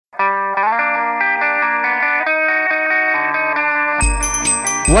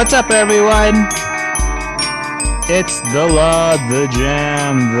What's up, everyone? It's the Law, the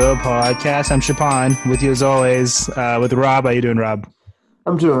Jam, the podcast. I'm Shapan, with you as always, with Rob. How you doing, Rob?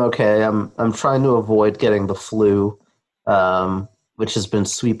 I'm doing okay. I'm trying to avoid getting the flu, which has been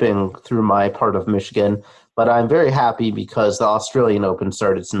sweeping through my part of Michigan. But I'm very happy because the Australian Open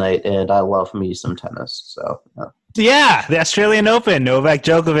started tonight, and I love me some tennis. So Yeah, the Australian Open, Novak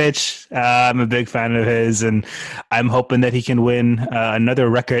Djokovic. I'm a big fan of his, and I'm hoping that he can win another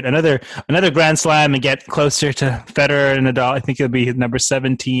record, another Grand Slam, and get closer to Federer and Nadal. I think he'll be number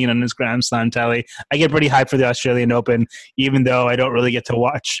 17 on his Grand Slam tally. I get pretty hyped for the Australian Open, even though I don't really get to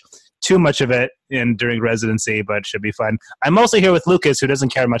watch too much of it during residency, but it should be fun. I'm also here with Lucas, who doesn't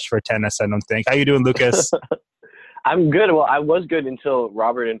care much for tennis, I don't think. How you doing, Lucas? I'm good. Well, I was good until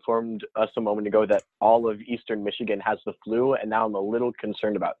Robert informed us a moment ago that all of Eastern Michigan has the flu, and now I'm a little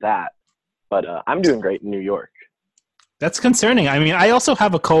concerned about that. But I'm doing great in New York. That's concerning. I mean, I also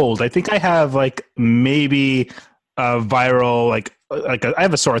have a cold. I think I have maybe a viral, I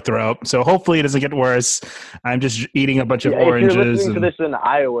have a sore throat. So hopefully it doesn't get worse. I'm just eating a bunch of oranges. If you're listening to this in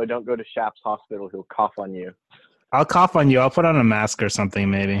Iowa, don't go to Shaps Hospital. He'll cough on you. I'll cough on you. I'll put on a mask or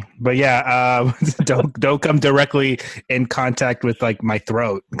something maybe. But yeah, don't come directly in contact with my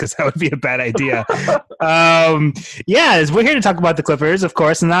throat, because that would be a bad idea. We're here to talk about the Clippers, of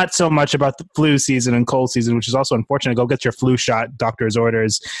course, not so much about the flu season and cold season, which is also unfortunate. Go get your flu shot, doctor's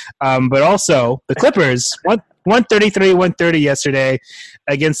orders. But also the Clippers, 133-130 yesterday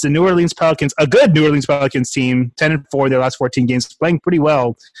against the New Orleans Pelicans, a good New Orleans Pelicans team, 10-4 their last 14 games, playing pretty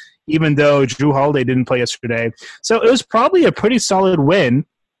well, even though Jrue Holiday didn't play yesterday. So it was probably a pretty solid win.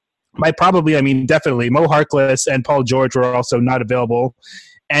 By probably, I mean definitely. Mo Harkless and Paul George were also not available.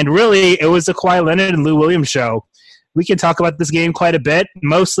 And really, it was the Kawhi Leonard and Lou Williams show. We can talk about this game quite a bit.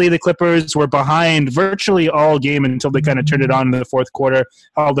 Mostly the Clippers were behind virtually all game until they kind of turned it on in the fourth quarter,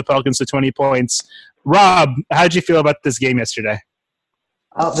 held the Pelicans to 20 points. Rob, how did you feel about this game yesterday?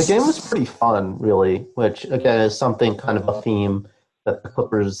 The game was pretty fun, really, which, again, is something kind of a theme that the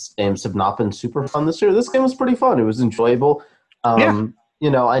Clippers games have not been super fun this year. This game was pretty fun. It was enjoyable.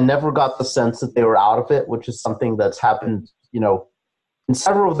 I never got the sense that they were out of it, which is something that's happened, in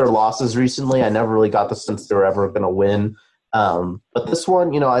several of their losses recently. I never really got the sense they were ever going to win. But this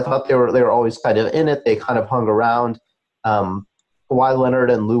one, I thought they were always kind of in it. They kind of hung around. Kawhi Leonard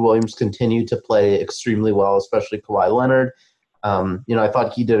and Lou Williams continued to play extremely well, especially Kawhi Leonard. I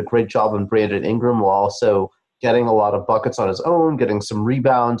thought he did a great job on Brandon Ingram while also getting a lot of buckets on his own, getting some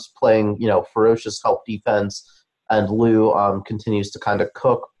rebounds, playing, ferocious help defense, and Lou continues to kind of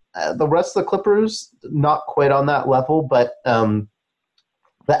cook. The rest of the Clippers, not quite on that level, but the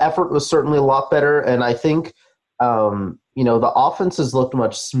effort was certainly a lot better, and I think, the offense has looked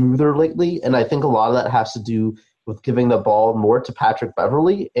much smoother lately, and I think a lot of that has to do with giving the ball more to Patrick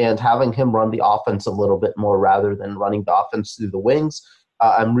Beverley and having him run the offense a little bit more rather than running the offense through the wings.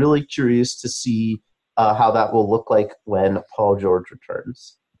 I'm really curious to see how that will look like when Paul George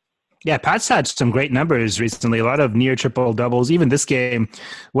returns. Yeah, Pat's had some great numbers recently. A lot of near triple doubles. Even this game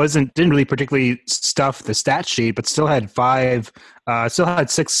didn't really particularly stuff the stat sheet, but still had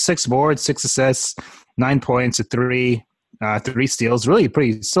six boards, 6 assists, 9 points, 3 steals.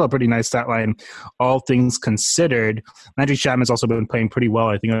 Really still a pretty nice stat line, all things considered. Landry Shamet's also been playing pretty well.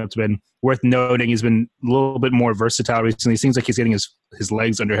 I think that's been worth noting. He's been a little bit more versatile recently. It seems like he's getting his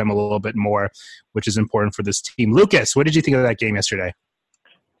legs under him a little bit more, which is important for this team. Lucas, what did you think of that game yesterday?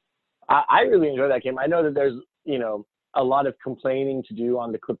 I really enjoyed that game. I know that there's, a lot of complaining to do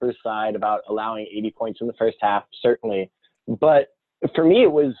on the Clippers side about allowing 80 points in the first half, certainly. But for me,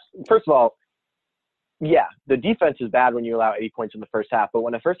 it was, first of all, yeah, the defense is bad when you allow 80 points in the first half. But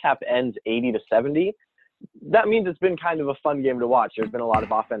when the first half ends 80-70, that means it's been kind of a fun game to watch. There's been a lot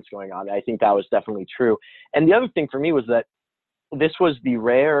of offense going on. I think that was definitely true. And the other thing for me was that this was the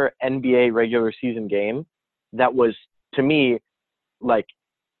rare NBA regular season game that was, to me,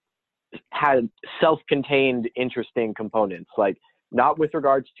 had self-contained interesting components, not with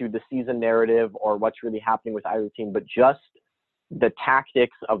regards to the season narrative or what's really happening with either team, but just the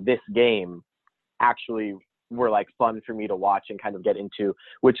tactics of this game actually were fun for me to watch and kind of get into,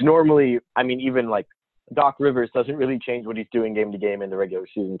 which normally, even Doc Rivers doesn't really change what he's doing game to game in the regular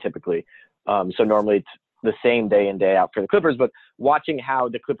season typically. So normally it's the same day in, day out for the Clippers, but watching how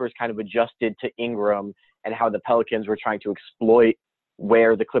the Clippers kind of adjusted to Ingram and how the Pelicans were trying to exploit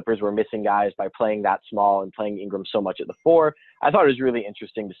where the Clippers were missing guys by playing that small and playing Ingram so much at the 4. I thought it was really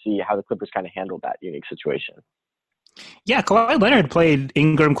interesting to see how the Clippers kind of handled that unique situation. Yeah, Kawhi Leonard played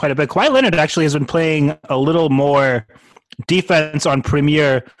Ingram quite a bit. Kawhi Leonard actually has been playing a little more defense on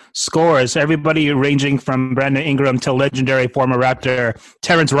premier scores. Everybody ranging from Brandon Ingram to legendary former Raptor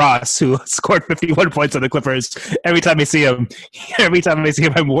Terrence Ross, who scored 51 points on the Clippers. Every time I see him,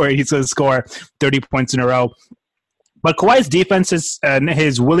 I'm worried he's going to score 30 points in a row. But Kawhi's defense and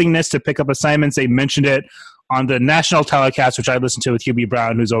his willingness to pick up assignments, they mentioned it on the national telecast, which I listened to with Hubie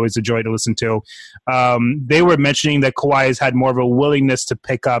Brown, who's always a joy to listen to. They were mentioning that Kawhi has had more of a willingness to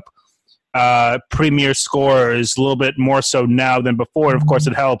pick up premier scorers a little bit more so now than before. And of course,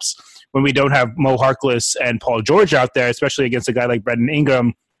 it helps when we don't have Mo Harkless and Paul George out there, especially against a guy like Brandon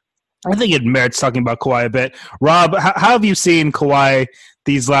Ingram. I think it merits talking about Kawhi a bit. Rob, how have you seen Kawhi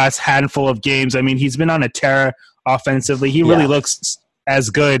these last handful of games? I mean, he's been on a tear offensively. He really looks as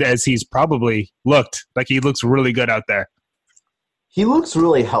good as he's probably looked. Like, he looks really good out there. He looks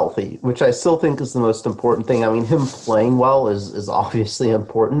really healthy, which I still think is the most important thing. I mean, him playing well is obviously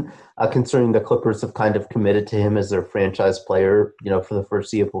important, considering the Clippers have kind of committed to him as their franchise player, for the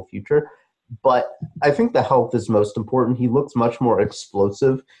foreseeable future. But I think the health is most important. He looks much more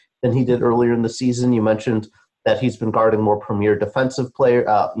explosive than he did earlier in the season. You mentioned that he's been guarding more premier defensive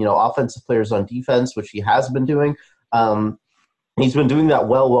offensive players on defense, which he has been doing. He's been doing that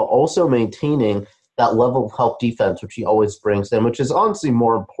well while also maintaining that level of help defense, which he always brings in, which is honestly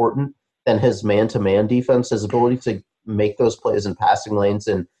more important than his man-to-man defense, his ability to make those plays in passing lanes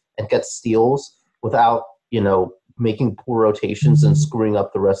and get steals without, making poor rotations and screwing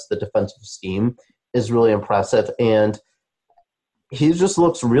up the rest of the defensive scheme is really impressive. And he just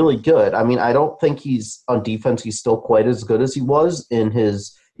looks really good. I mean, I don't think he's on defense. He's still quite as good as he was in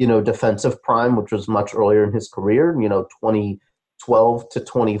his, defensive prime, which was much earlier in his career, 2012 to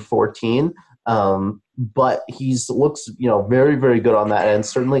 2014. But he's looks, very, very good on that end,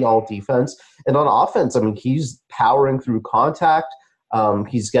 certainly all defense. And on offense, I mean, he's powering through contact.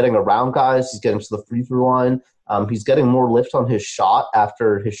 He's getting around guys. He's getting to the free throw line. He's getting more lift on his shot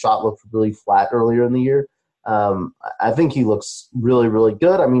after his shot looked really flat earlier in the year. I think he looks really, really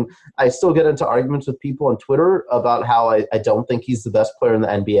good. I mean, I still get into arguments with people on Twitter about how I don't think he's the best player in the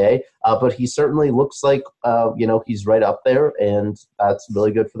NBA, but he certainly looks like, he's right up there, and that's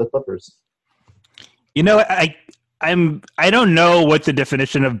really good for the Clippers. I don't know what the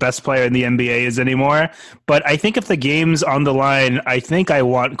definition of best player in the NBA is anymore, but I think if the game's on the line, I think I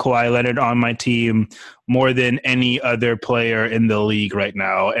want Kawhi Leonard on my team more than any other player in the league right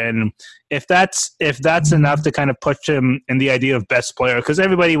now. And if that's enough to kind of push him in the idea of best player, because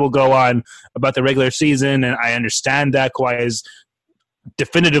everybody will go on about the regular season, and I understand that Kawhi is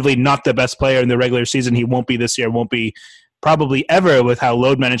definitively not the best player in the regular season. He won't be this year, won't be probably ever with how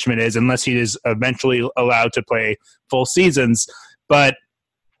load management is, unless he is eventually allowed to play full seasons. But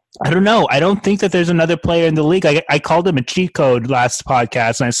I don't know. I don't think that there's another player in the league. I called him a cheat code last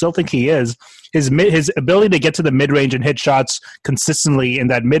podcast, and I still think he is. His ability to get to the mid-range and hit shots consistently in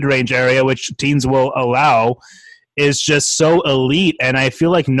that mid-range area, which teams will allow, is just so elite, and I feel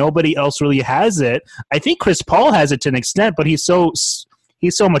like nobody else really has it. I think Chris Paul has it to an extent, but he's so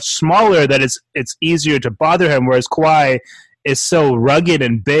much smaller that it's easier to bother him, whereas Kawhi is so rugged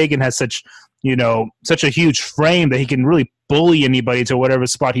and big and has such a huge frame that he can really bully anybody to whatever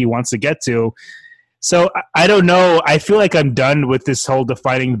spot he wants to get to. So I don't know. I feel like I'm done with this whole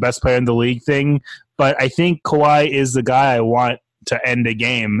defining the best player in the league thing, but I think Kawhi is the guy I want to end a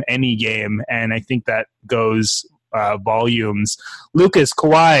game, any game, and I think that goes volumes. Lucas,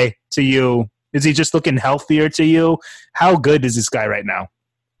 Kawhi, to you, is he just looking healthier to you? How good is this guy right now?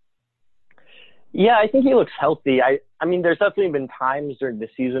 Yeah, I think he looks healthy. I mean, there's definitely been times during the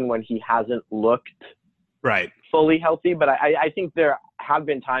season when he hasn't looked fully healthy, but I think there have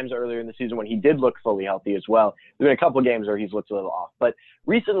been times earlier in the season when he did look fully healthy as well. There's been a couple of games where he's looked a little off. But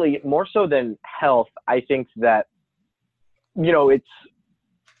recently, more so than health, I think that, it's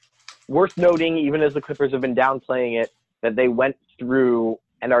worth noting, even as the Clippers have been downplaying it, that they went through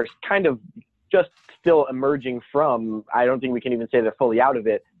and are kind of just still emerging from, I don't think we can even say they're fully out of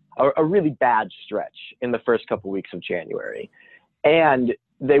it, a really bad stretch in the first couple weeks of January. And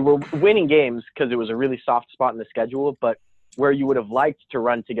they were winning games because it was a really soft spot in the schedule, but where you would have liked to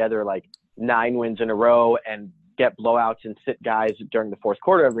run together like 9 wins in a row and get blowouts and sit guys during the fourth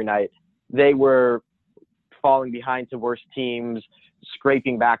quarter every night, they were falling behind to worse teams,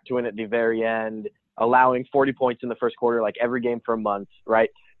 scraping back to win at the very end, allowing 40 points in the first quarter, like every game for a month, right?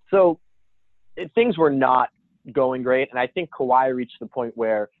 So things were not going great. And I think Kawhi reached the point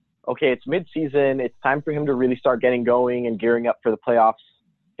where, okay, it's midseason. It's time for him to really start getting going and gearing up for the playoffs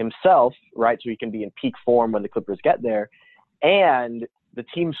himself, right? So he can be in peak form when the Clippers get there. And the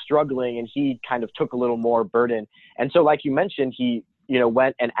team's struggling, and he kind of took a little more burden. And so, like you mentioned, he,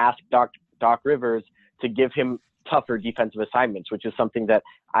 went and asked Doc Rivers to give him tougher defensive assignments, which is something that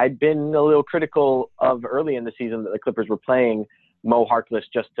I'd been a little critical of early in the season, that the Clippers were playing Mo Harkless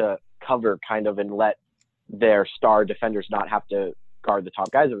just to cover kind of and let their star defenders not have to guard the top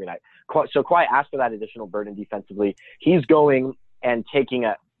guys every night. So Kawhi asked for that additional burden defensively. He's going and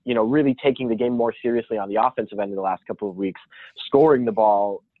really taking the game more seriously on the offensive end in the last couple of weeks, scoring the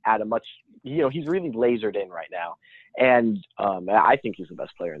ball at a much, he's really lasered in right now. And I think he's the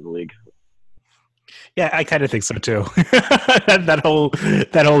best player in the league. Yeah, I kind of think so too. that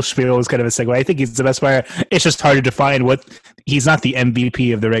whole spiel was kind of a segue. I think he's the best player. It's just hard to define he's not the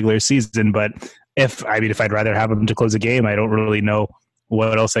MVP of the regular season, but if I'd rather have him to close a game, I don't really know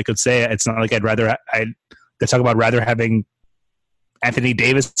what else I could say. It's not like I'd talk about rather having Anthony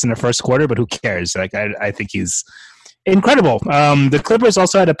Davis in the first quarter, but who cares? Like I think he's incredible. The Clippers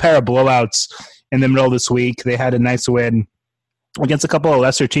also had a pair of blowouts in the middle of this week. They had a nice win against a couple of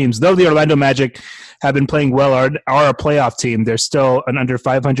lesser teams. Though the Orlando Magic have been playing well, are a playoff team. They're still an under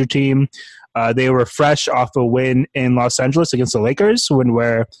 500 team. They were fresh off a win in Los Angeles against the Lakers,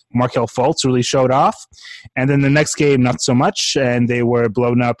 where Markelle Fultz really showed off. And then the next game, not so much, and they were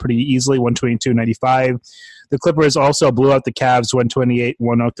blown out pretty easily, 122-95. The Clippers also blew out the Cavs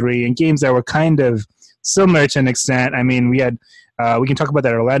 128-103 in games that were kind of similar to an extent. I mean, we can talk about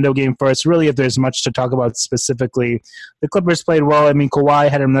that Orlando game first. Really, if there's much to talk about specifically, the Clippers played well. I mean, Kawhi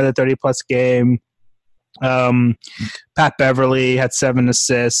had another 30-plus game. Pat Beverly had 7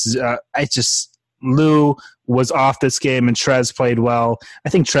 assists. Lou was off this game, and Trez played well. I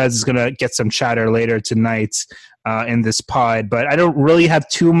think Trez is going to get some chatter later tonight in this pod, but I don't really have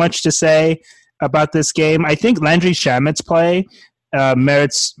too much to say about this game. I think Landry Shamet's play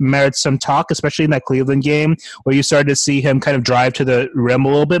merits some talk, especially in that Cleveland game where you started to see him kind of drive to the rim a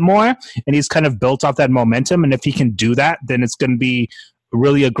little bit more, and he's kind of built off that momentum. And if he can do that, then it's going to be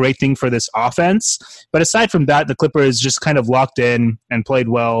really a great thing for this offense. But aside from that, the Clippers just kind of locked in and played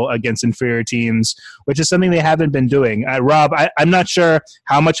well against inferior teams, which is something they haven't been doing. Rob, I'm not sure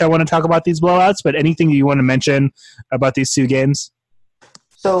how much I want to talk about these blowouts, but anything you want to mention about these two games?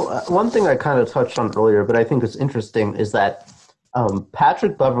 So one thing I kind of touched on earlier, but I think is interesting, is that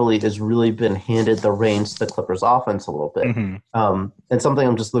Patrick Beverly has really been handed the reins to the Clippers offense a little bit. Mm-hmm. And something,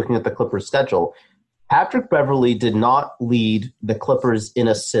 I'm just looking at the Clippers schedule. Patrick Beverly did not lead the Clippers in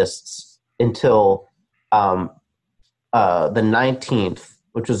assists until the 19th,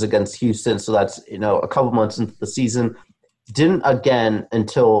 which was against Houston. So that's, a couple months into the season. Didn't again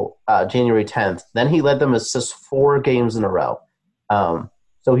until January 10th. Then he led them in assists 4 games in a row.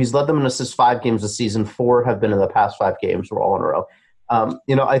 So he's led them in assists 5 games this season. 4 have been in the past 5 games. We're all in a row.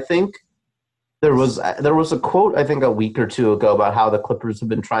 I think there was a quote, I think, a week or two ago about how the Clippers have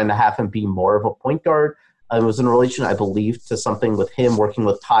been trying to have him be more of a point guard. It was in relation, I believe, to something with him working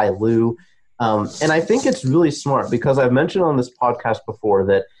with Ty Lue. And I think it's really smart because I've mentioned on this podcast before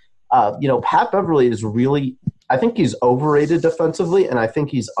that, Pat Beverly is really – I think he's overrated defensively, and I think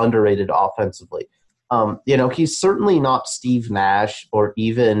he's underrated offensively. He's certainly not Steve Nash or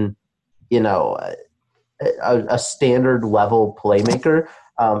even, a standard level playmaker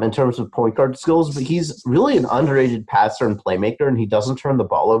in terms of point guard skills, but he's really an underrated passer and playmaker, and he doesn't turn the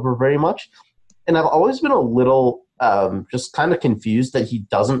ball over very much. And I've always been a little just kind of confused that he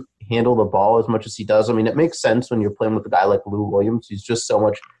doesn't handle the ball as much as he does. I mean, it makes sense when you're playing with a guy like Lou Williams. He's just so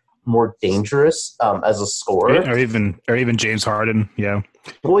much more dangerous as a scorer. Or even James Harden, yeah.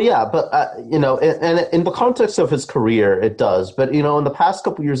 Well, yeah, but, and in the context of his career, it does. But, in the past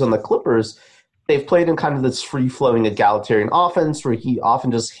couple years on the Clippers, they've played in kind of this free-flowing egalitarian offense where he often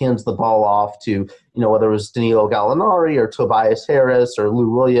just hands the ball off to, whether it was Danilo Gallinari or Tobias Harris or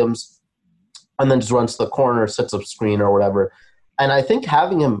Lou Williams, and then just runs to the corner, sets up screen or whatever. And I think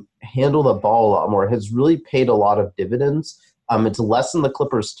having him handle the ball a lot more has really paid a lot of dividends. It's lessened the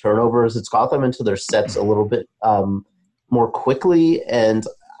Clippers' turnovers. It's got them into their sets a little bit more quickly, and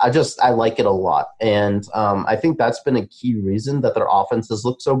I like it a lot. And I think that's been a key reason that their offense has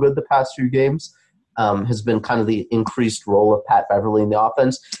looked so good the past few games, has been kind of the increased role of Pat Beverly in the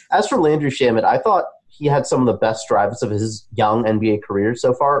offense. As for Landry Shamet, I thought he had some of the best drives of his young NBA career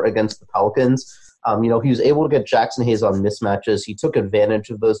so far against the Pelicans. He was able to get Jackson Hayes on mismatches. He took advantage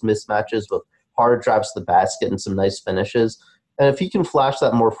of those mismatches with hard drives to the basket and some nice finishes. And if he can flash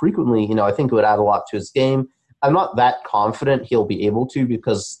that more frequently, I think it would add a lot to his game. I'm not that confident he'll be able to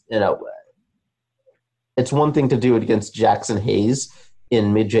because, it's one thing to do it against Jackson Hayes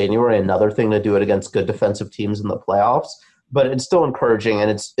in mid-January, another thing to do it against good defensive teams in the playoffs. But it's still encouraging,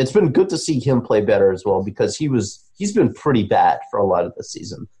 and it's been good to see him play better as well because he's been pretty bad for a lot of the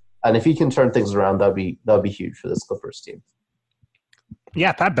season. And if he can turn things around, that'd be huge for this Clippers team.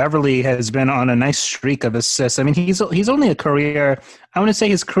 Yeah, Pat Beverly has been on a nice streak of assists. I mean, he's only a career. I want to say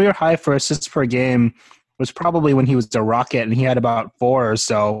his career high for assists per game was probably when he was a Rocket, and he had about 4 or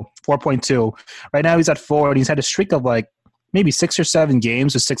so, 4.2. Right now, he's at 4, and he's had a streak of like maybe 6 or 7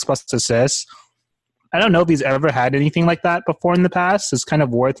 games with 6+ assists. I don't know if he's ever had anything like that before in the past. It's kind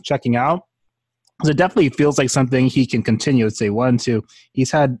of worth checking out. So it definitely feels like something he can continue. Let's say 1, 2.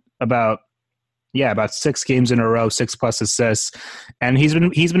 He's had about 6 games in a row, 6+ assists, and he's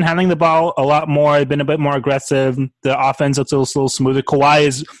been handling the ball a lot more. Been a bit more aggressive. The offense looks a little smoother. Kawhi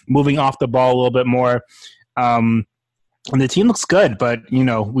is moving off the ball a little bit more, and the team looks good. But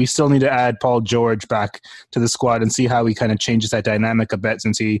we still need to add Paul George back to the squad and see how he kind of changes that dynamic a bit,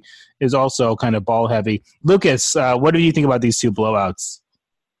 since he is also kind of ball heavy. Lucas, what do you think about these two blowouts?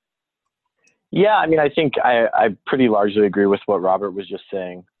 Yeah, I mean, I think I pretty largely agree with what Robert was just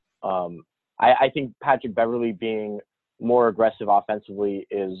saying. I think Patrick Beverly being more aggressive offensively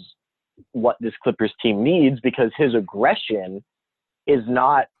is what this Clippers team needs, because his aggression is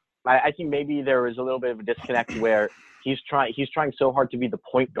not – I think maybe there is a little bit of a disconnect where he's trying so hard to be the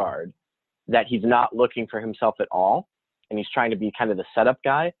point guard that he's not looking for himself at all, and he's trying to be kind of the setup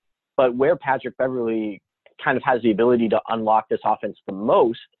guy. But where Patrick Beverly kind of has the ability to unlock this offense the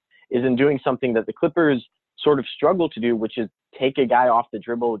most is in doing something that the Clippers sort of struggle to do, which is take a guy off the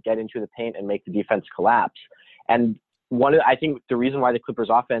dribble, get into the paint, and make the defense collapse. And I think the reason why the Clippers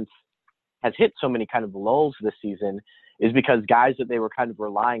offense has hit so many kind of lulls this season is because guys that they were kind of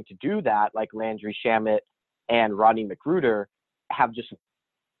relying to do that, like Landry Shamet and Rodney McGruder, have just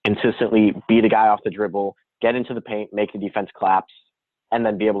consistently beat a guy off the dribble, get into the paint, make the defense collapse, and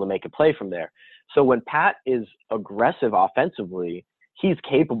then be able to make a play from there. So when Pat is aggressive offensively, he's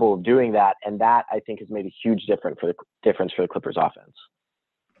capable of doing that, and that, I think, has made a huge difference for the Clippers offense.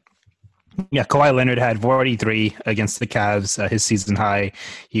 Yeah, Kawhi Leonard had 43 against the Cavs, his season high.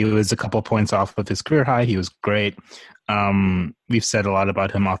 He was a couple points off of his career high. He was great. We've said a lot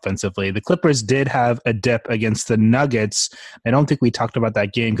about him offensively. The Clippers did have a dip against the Nuggets. I don't think we talked about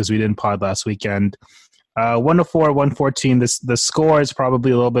that game because we didn't pod last weekend. 104-114. The score is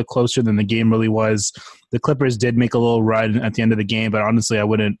probably a little bit closer than the game really was. The Clippers did make a little run at the end of the game, but honestly, I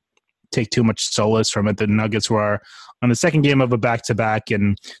wouldn't take too much solace from it. The Nuggets were on the second game of a back-to-back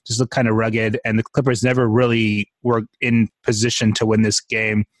and just looked kind of rugged, and the Clippers never really were in position to win this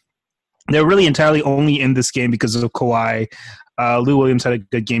game. They're really entirely only in this game because of Kawhi. Lou Williams had a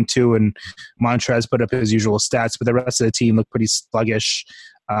good game too, and Montrez put up his usual stats, but the rest of the team looked pretty sluggish.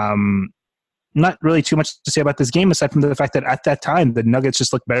 Not really too much to say about this game, aside from the fact that at that time, the Nuggets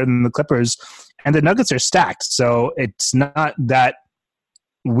just looked better than the Clippers, and the Nuggets are stacked. So it's not that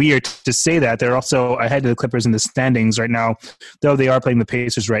weird to say that. They're also ahead of the Clippers in the standings right now, though they are playing the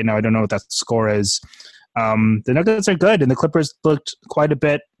Pacers right now. I don't know what that score is. The Nuggets are good, and the Clippers looked quite a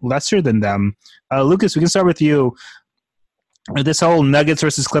bit lesser than them. Lucas, we can start with you. This whole Nuggets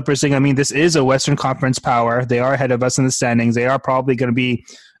versus Clippers thing, I mean, this is a Western Conference power. They are ahead of us in the standings. They are probably going to be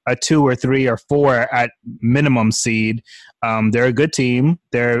a 2 or 3 or 4 at minimum seed. They're a good team.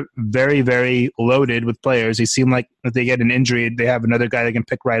 They're very, very loaded with players. They seem like if they get an injury, they have another guy they can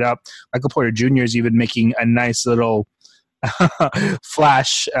pick right up. Michael Porter Jr. is even making a nice little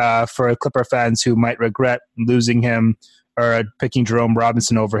flash for Clipper fans who might regret losing him or picking Jerome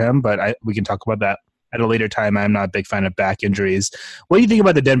Robinson over him, but we can talk about that at a later time. I'm not a big fan of back injuries. What do you think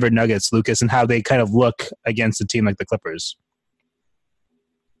about the Denver Nuggets, Lucas, and how they kind of look against a team like the Clippers?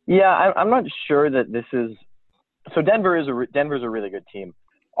 Yeah, I'm not sure that this is – so Denver's a really good team,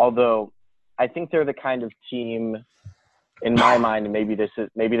 although I think they're the kind of team, in my mind, and maybe this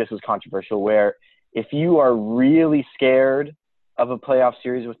is controversial, where if you are really scared of a playoff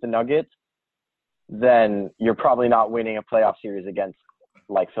series with the Nuggets, then you're probably not winning a playoff series against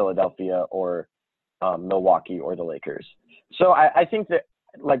like Philadelphia or Milwaukee or the Lakers. So I think that,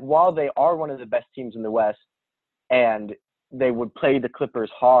 like, while they are one of the best teams in the West and they would play the Clippers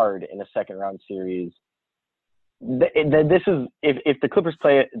hard in a second round series, this is if the Clippers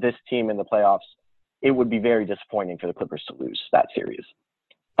play this team in the playoffs, it would be very disappointing for the Clippers to lose that series.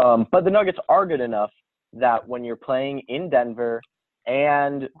 But the Nuggets are good enough that when you're playing in Denver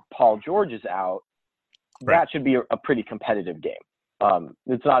and Paul George is out, right, that should be a pretty competitive game.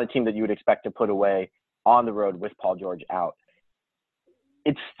 It's not a team that you would expect to put away on the road with Paul George out.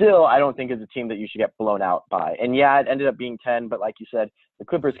 It's still, I don't think, is a team that you should get blown out by. And yeah, it ended up being 10, but like you said, the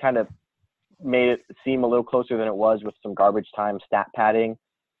Clippers kind of made it seem a little closer than it was with some garbage time stat padding.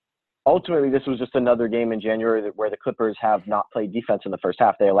 Ultimately, this was just another game in January where the Clippers have not played defense in the first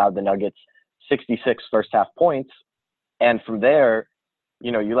half. They allowed the Nuggets 66 first half points. And from there,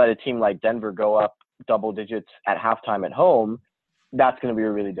 you let a team like Denver go up double digits at halftime at home. that's going to be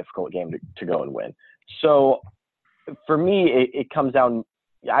a really difficult game to go and win. So for me, it comes down.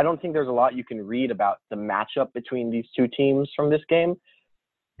 I don't think there's a lot you can read about the matchup between these two teams from this game.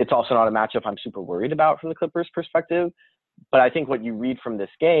 It's also not a matchup I'm super worried about from the Clippers' perspective. But I think what you read from this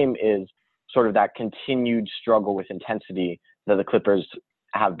game is sort of that continued struggle with intensity that the Clippers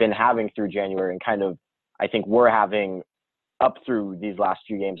have been having through January, and kind of, I think, we're having up through these last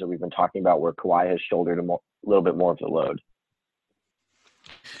few games that we've been talking about, where Kawhi has shouldered a little bit more of the load.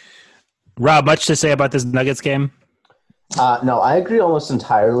 Rob, much to say about this Nuggets game? No, I agree almost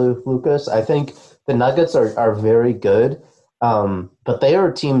entirely with Lucas. I think the Nuggets are very good, but they are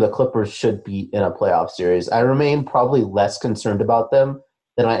a team the Clippers should beat in a playoff series. I remain probably less concerned about them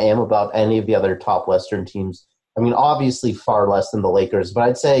than I am about any of the other top Western teams. I mean, obviously far less than the Lakers, but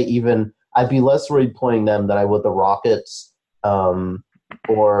I'd say even I'd be less worried playing them than I would the Rockets,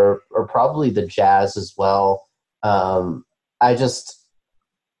 or probably the Jazz as well. I just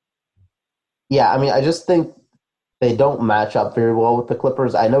think they don't match up very well with the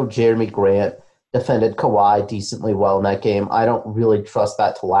Clippers. I know Jeremy Grant defended Kawhi decently well in that game. I don't really trust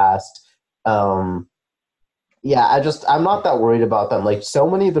that to last. I'm not that worried about them. Like, so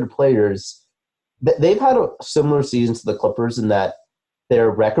many of their players, they've had a similar season to the Clippers in that their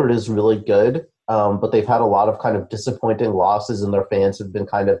record is really good, but they've had a lot of kind of disappointing losses, and their fans have been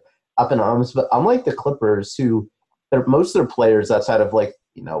kind of up in arms. But unlike the Clippers, most of their players outside of, like,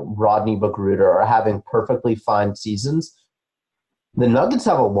 Rodney Magruder are having perfectly fine seasons. The Nuggets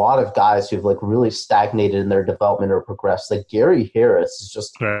have a lot of guys who've, like, really stagnated in their development or progressed. Like, Gary Harris is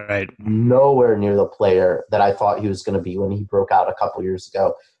just nowhere near the player that I thought he was going to be when he broke out a couple years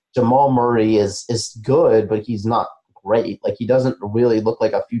ago. Jamal Murray is good, but he's not great. Like, he doesn't really look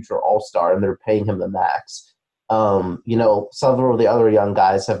like a future all-star, and they're paying him the max. Several of the other young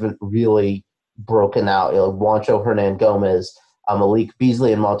guys haven't really broken out. Juancho Hernan-Gomez, Malik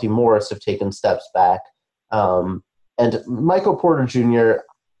Beasley, and Monty Morris have taken steps back. And Michael Porter Jr.,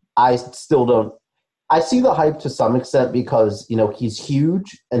 I still don't – I see the hype to some extent because, he's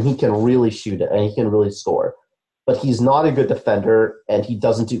huge and he can really shoot it and he can really score. But he's not a good defender, and he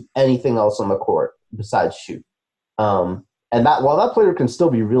doesn't do anything else on the court besides shoot. And that while that player can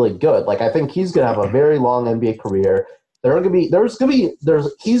still be really good, like, I think he's going to have a very long NBA career.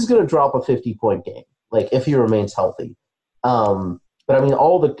 He's going to drop a 50-point game, like, if he remains healthy. But I mean,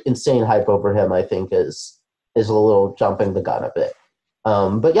 all the insane hype over him, I think, is a little jumping the gun a bit.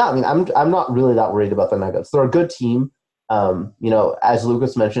 But yeah, I mean, I'm not really that worried about the Nuggets. They're a good team. As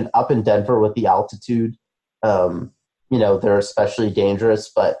Lucas mentioned, up in Denver with the altitude, they're especially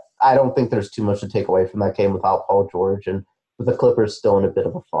dangerous. But I don't think there's too much to take away from that game without Paul George, and with the Clippers still in a bit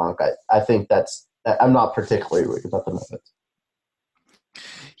of a funk. I think I'm not particularly worried about the Nuggets.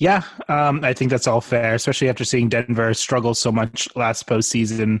 Yeah, I think that's all fair, especially after seeing Denver struggle so much last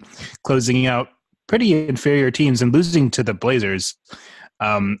postseason, closing out pretty inferior teams and losing to the Blazers.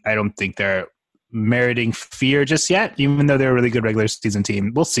 I don't think they're meriting fear just yet, even though they're a really good regular season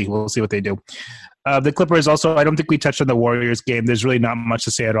team. We'll see. We'll see what they do. The Clippers also, I don't think we touched on the Warriors game. There's really not much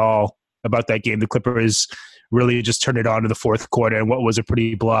to say at all about that game. The Clippers really just turned it on to the fourth quarter in what was a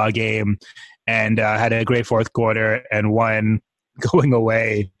pretty blah game, and had a great fourth quarter and won going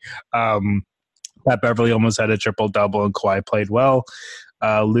away. Pat Beverly almost had a triple-double, and Kawhi played well.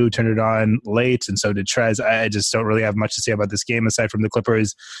 Lou turned it on late, and so did Trez. I just don't really have much to say about this game, aside from the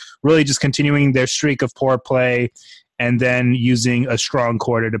Clippers really just continuing their streak of poor play and then using a strong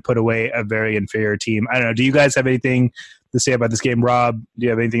quarter to put away a very inferior team. I don't know. Do you guys have anything to say about this game? Rob, do you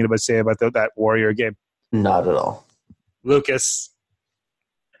have anything to say about that Warrior game? Not at all. Lucas?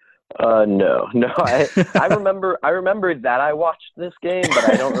 No. I remember that I watched this game, but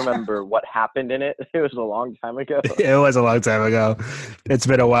I don't remember what happened in it. It was a long time ago. It was a long time ago. It's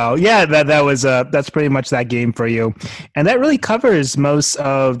been a while. Yeah, that's pretty much that game for you. And that really covers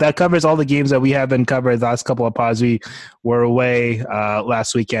all the games that we haven't covered the last couple of pods. We were away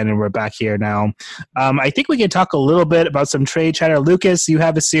last weekend, and we're back here now. I think we can talk a little bit about some trade chatter. Lucas, you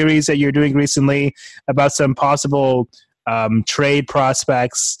have a series that you're doing recently about some possible trade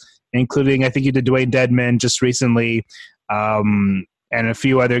prospects, including, I think you did Dwayne Dedman just recently, and a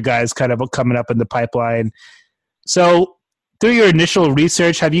few other guys kind of coming up in the pipeline. So through your initial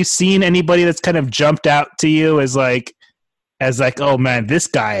research, have you seen anybody that's kind of jumped out to you as like, oh man, this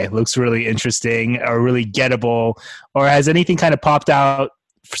guy looks really interesting or really gettable? Or has anything kind of popped out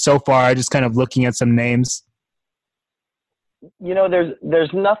so far, just kind of looking at some names? There's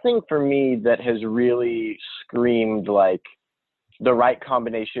nothing for me that has really screamed like the right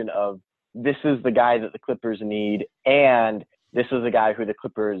combination of this is the guy that the Clippers need and this is a guy who the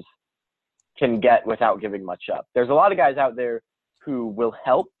Clippers can get without giving much up. There's a lot of guys out there who will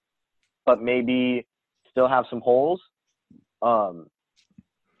help, but maybe still have some holes.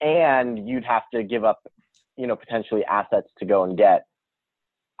 And you'd have to give up, potentially assets to go and get.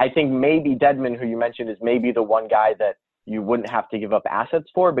 I think maybe Dedmon, who you mentioned, is maybe the one guy that you wouldn't have to give up assets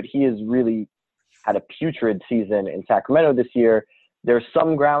for, but he has really had a putrid season in Sacramento this year. There's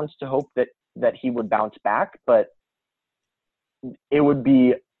some grounds to hope that he would bounce back, but it would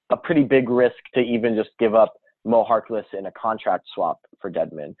be a pretty big risk to even just give up Mo Harkless in a contract swap for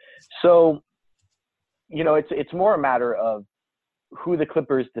Dedmon. So, it's more a matter of who the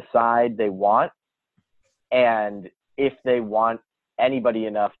Clippers decide they want, and if they want anybody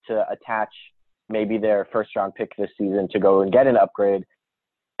enough to attach maybe their first-round pick this season to go and get an upgrade,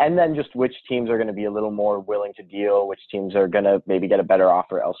 and then just which teams are going to be a little more willing to deal, which teams are going to maybe get a better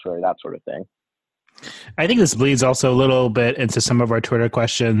offer elsewhere, that sort of thing. I think this bleeds also a little bit into some of our Twitter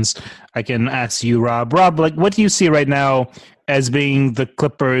questions. I can ask you, Rob. Rob, what do you see right now as being the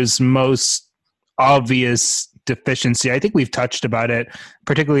Clippers' most obvious deficiency? I think we've touched about it,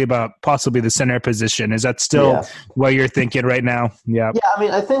 particularly about possibly the center position. Is that still what you're thinking right now? Yeah. Yeah, I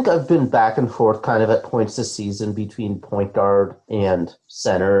mean, I think I've been back and forth kind of at points this season between point guard and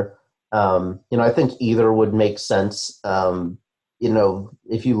center. I think either would make sense,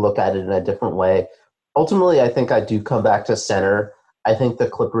 if you look at it in a different way. Ultimately, I think I do come back to center. I think the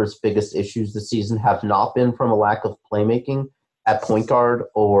Clippers' biggest issues this season have not been from a lack of playmaking at point guard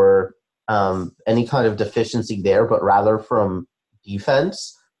or any kind of deficiency there, but rather from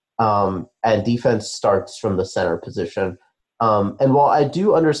defense. And defense starts from the center position. And while I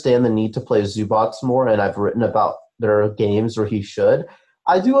do understand the need to play Zubac more, and I've written about there are games where he should,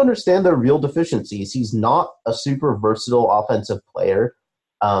 I do understand their real deficiencies. He's not a super versatile offensive player.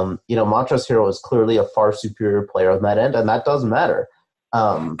 Montrezl Harrell is clearly a far superior player on that end, and that does matter.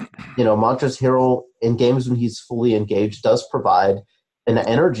 Montrezl Harrell, in games when he's fully engaged, does provide an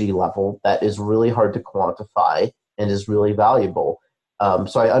energy level that is really hard to quantify and is really valuable.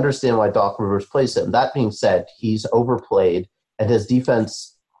 So I understand why Doc Rivers plays him. That being said, he's overplayed, and his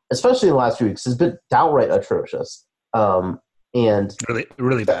defense, especially in the last few weeks, has been downright atrocious. And really,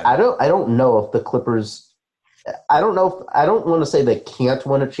 really bad. I don't know if the Clippers. I don't want to say they can't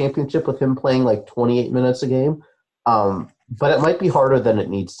win a championship with him playing like 28 minutes a game, but it might be harder than it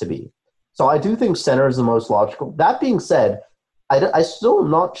needs to be. So I do think center is the most logical. That being said, I still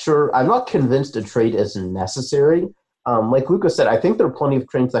am not sure. I'm not convinced a trade is necessary. Like Lucas said, I think there are plenty of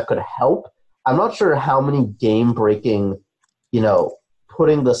trades that could help. I'm not sure how many game-breaking,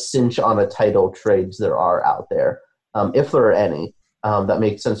 putting the cinch on a title trades there are out there, if there are any, that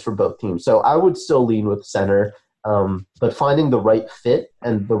make sense for both teams. So I would still lean with center, but finding the right fit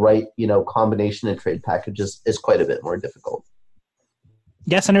and the right, combination and trade packages is quite a bit more difficult.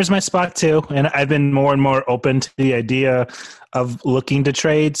 Yeah, center's my spot too, and I've been more and more open to the idea of looking to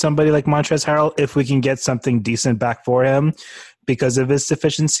trade somebody like Montrezl Harrell if we can get something decent back for him because of his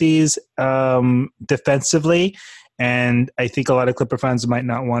deficiencies defensively. And I think a lot of Clipper fans might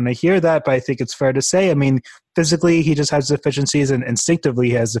not want to hear that, but I think it's fair to say, physically he just has deficiencies and instinctively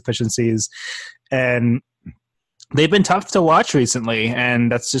he has deficiencies. And they've been tough to watch recently,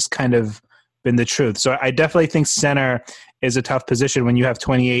 and that's just kind of been the truth. So I definitely think center is a tough position when you have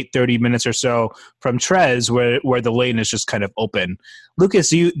 28, 30 minutes or so from Trez where the lane is just kind of open. Lucas,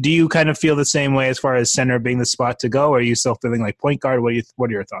 do you kind of feel the same way as far as center being the spot to go, or are you still feeling like point guard? What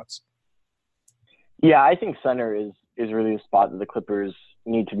are your thoughts? Yeah, I think center is really the spot that the Clippers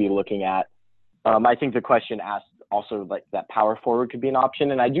need to be looking at. I think the question asked also like that power forward could be an option.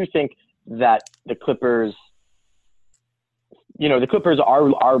 And I do think that the Clippers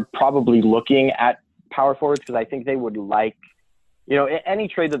are probably looking at power forwards because I think they would like, any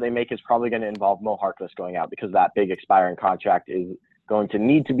trade that they make is probably going to involve Mo Harkless going out because that big expiring contract is going to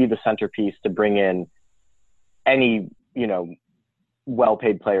need to be the centerpiece to bring in any,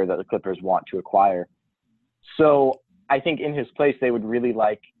 well-paid player that the Clippers want to acquire. So I think in his place, they would really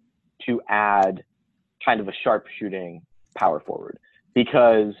like to add kind of a sharpshooting power forward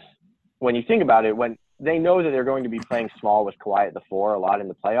because when you think about it, when they know that they're going to be playing small with Kawhi at the 4 a lot in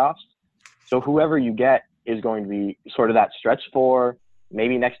the playoffs. So whoever you get is going to be sort of that stretch 4,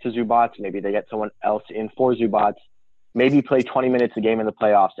 maybe next to Zubac, maybe they get someone else in for Zubac, maybe play 20 minutes a game in the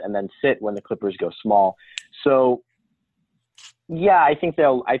playoffs and then sit when the Clippers go small. So yeah, I think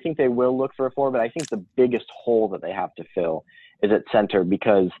they will look for a 4, but I think the biggest hole that they have to fill is at center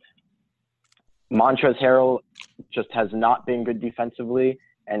because Montrezl Harrell just has not been good defensively,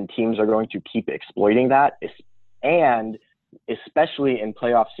 and teams are going to keep exploiting that, and especially in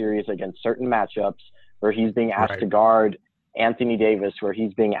playoff series against certain matchups where he's being asked to guard Anthony Davis, where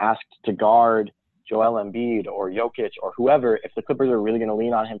he's being asked to guard Joel Embiid or Jokic or whoever, if the Clippers are really going to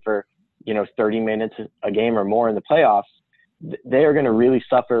lean on him for, 30 minutes a game or more in the playoffs, they are going to really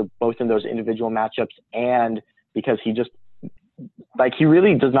suffer both in those individual matchups and because he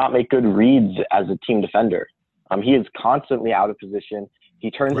really does not make good reads as a team defender. He is constantly out of position. He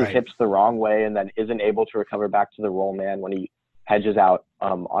turns his hips the wrong way and then isn't able to recover back to the roll man when he hedges out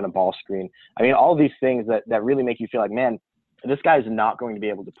on a ball screen. I mean, all these things that really make you feel like, man, this guy is not going to be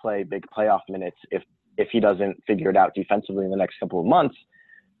able to play big playoff minutes if he doesn't figure it out defensively in the next couple of months.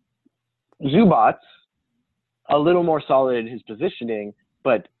 Zubac's a little more solid in his positioning,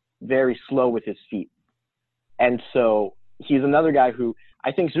 but very slow with his feet. And so he's another guy who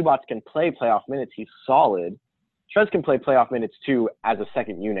I think Zubac can play playoff minutes. He's solid. Trez can play playoff minutes too as a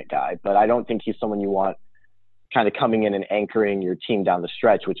second unit guy, but I don't think he's someone you want kind of coming in and anchoring your team down the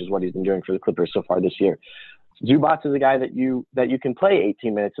stretch, which is what he's been doing for the Clippers so far this year. Zubac is a guy that you can play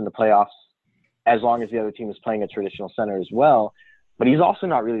 18 minutes in the playoffs as long as the other team is playing a traditional center as well. But he's also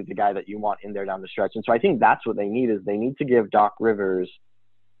not really the guy that you want in there down the stretch. And so I think that's what they need is they need to give Doc Rivers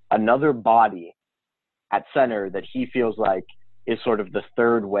another body at center that he feels like is sort of the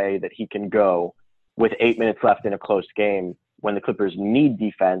third way that he can go with 8 minutes left in a close game when the Clippers need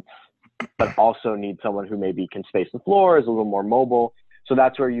defense, but also need someone who maybe can space the floor, is a little more mobile. So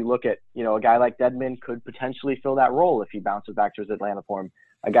that's where you look at, a guy like Dedmon could potentially fill that role if he bounces back to his Atlanta form.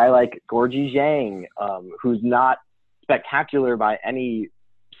 A guy like Gorgui Dieng, who's not spectacular by any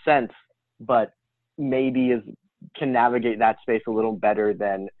sense, but maybe can navigate that space a little better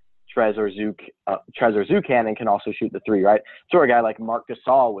than Trez or Zook can, and can also shoot the three, right? So a guy like Marc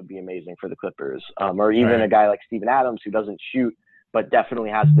Gasol would be amazing for the Clippers, or even a guy like Steven Adams who doesn't shoot, but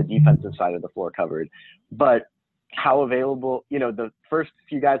definitely has the defensive side of the floor covered. But how available, the first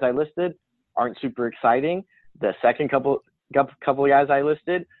few guys I listed aren't super exciting. The second couple of guys I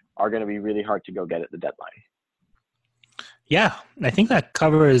listed are going to be really hard to go get at the deadline. Yeah, I think that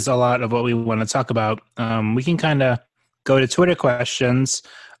covers a lot of what we want to talk about. We can kind of go to Twitter questions.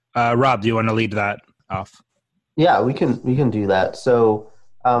 Rob, do you want to lead that off? Yeah, we can do that. So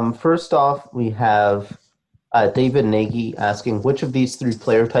first off, we have David Nagy asking, which of these three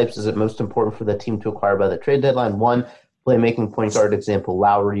player types is it most important for the team to acquire by the trade deadline? 1, playmaking point guard, example,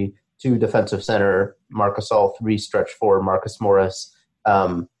 Lowry. 2, defensive center, Marc Gasol. 3, stretch 4, Marcus Morris.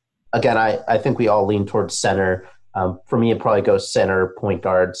 Again, I think we all lean towards center. For me, it probably goes center, point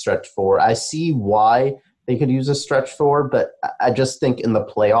guard, stretch 4. I see why they could use a stretch 4, but I just think in the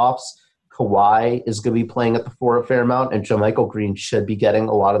playoffs, Kawhi is going to be playing at the 4 a fair amount, and JaMychal Green should be getting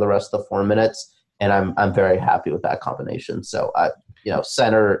a lot of the rest of the 4 minutes, and I'm very happy with that combination. So,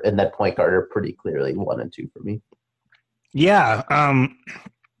 center and that point guard are pretty clearly 1 and 2 for me. Yeah,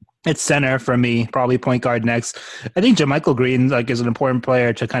 it's center for me, probably point guard next. I think JaMychal Green is an important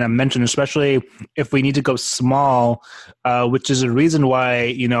player to kind of mention, especially if we need to go small, which is a reason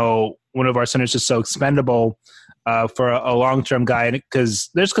why, one of our centers is so expendable for a long-term guy, because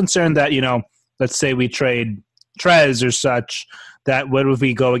there's concern that, let's say we trade Trez or such, that what if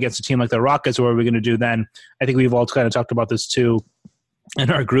we go against a team like the Rockets, what are we going to do then? I think we've all kind of talked about this too in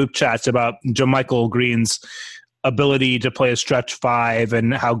our group chats about JaMychal Green's ability to play a stretch 5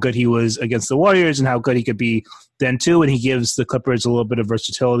 and how good he was against the Warriors and how good he could be then too. And he gives the Clippers a little bit of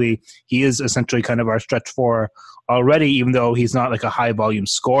versatility. He is essentially kind of our stretch 4 already, even though he's not like a high volume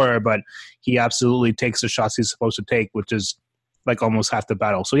scorer, but he absolutely takes the shots he's supposed to take, which is like almost half the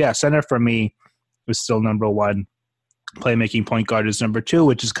battle. So yeah, center for me is still number 1. Playmaking point guard is number 2,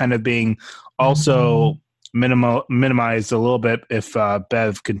 which is kind of being also minimized a little bit if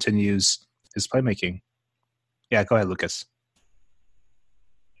Bev continues his playmaking. Yeah, go ahead, Lucas.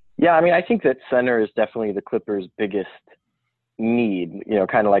 Yeah, I think that center is definitely the Clippers' biggest need,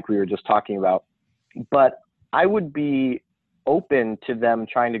 kind of like we were just talking about. But I would be open to them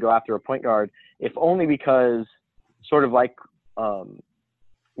trying to go after a point guard, if only because sort of like, some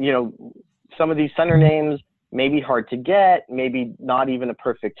of these center names may be hard to get, maybe not even a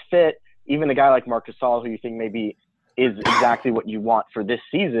perfect fit. Even a guy like Marc Gasol, who you think maybe is exactly what you want for this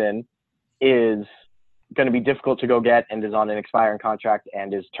season, is going to be difficult to go get and is on an expiring contract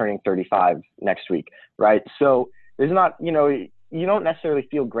and is turning 35 next week, right? So there's not, you don't necessarily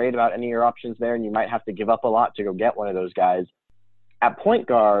feel great about any of your options there, and you might have to give up a lot to go get one of those guys. At point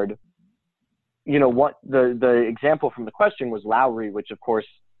guard, what the example from the question was Lowry, which of course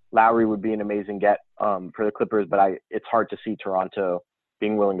Lowry would be an amazing get for the Clippers, but it's hard to see Toronto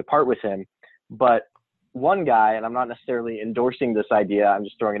being willing to part with him. But one guy, and I'm not necessarily endorsing this idea, I'm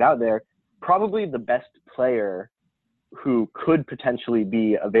just throwing it out there, probably the best player who could potentially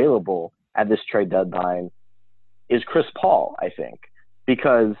be available at this trade deadline is Chris Paul, I think,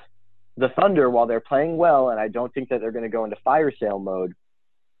 because the Thunder, while they're playing well, and I don't think that they're going to go into fire sale mode,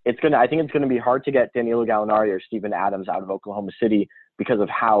 I think it's going to be hard to get Danilo Gallinari or Steven Adams out of Oklahoma City because of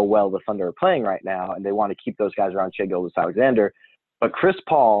how well the Thunder are playing right now, and they want to keep those guys around Shai Gilgeous-Alexander. But Chris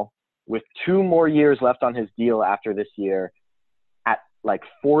Paul, with 2 more years left on his deal after this year, at like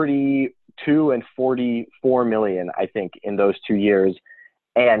 42 and 44 million, I think, in those 2 years,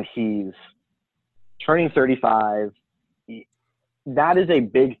 and he's turning 35. That is a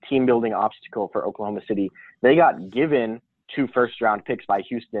big team building obstacle for Oklahoma City. They got given 2 first-round picks by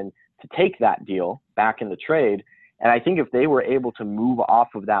Houston to take that deal back in the trade. And I think if they were able to move off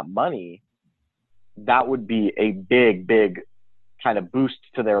of that money, that would be a big, big kind of boost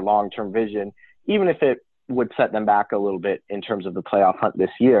to their long-term vision, even if it would set them back a little bit in terms of the playoff hunt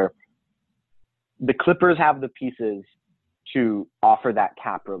this year. The Clippers have the pieces to offer that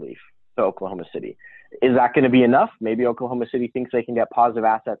cap relief to Oklahoma City. Is that going to be enough? Maybe Oklahoma City thinks they can get positive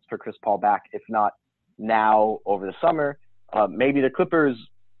assets for Chris Paul back, if not now over the summer. Maybe the Clippers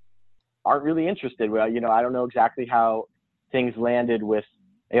aren't really interested. Well, I don't know exactly how things landed with,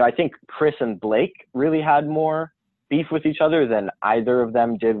 I think Chris and Blake really had more beef with each other than either of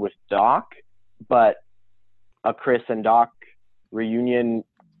them did with Doc, but a Chris and Doc reunion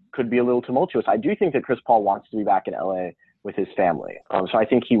could be a little tumultuous. I do think that Chris Paul wants to be back in LA with his family. So I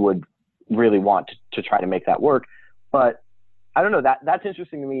think he would really want to try to make that work. But I don't know, that's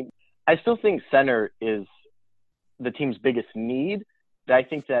interesting to me. I still think center is the team's biggest need. I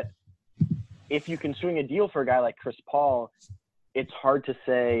think that if you can swing a deal for a guy like Chris Paul, it's hard to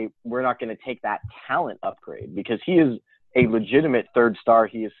say we're not going to take that talent upgrade, because he is a legitimate third star.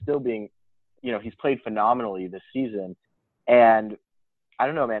 He is still being, he's played phenomenally this season. And I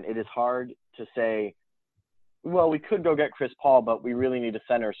don't know, man, it is hard to say, well, we could go get Chris Paul, but we really need a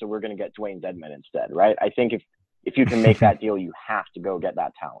center, so we're going to get Dwayne Dedmon instead, right? I think if you can make that deal, you have to go get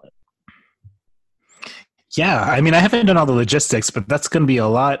that talent. Yeah, I mean, I haven't done all the logistics, but that's going to be a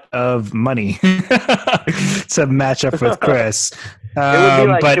lot of money to match up with Chris.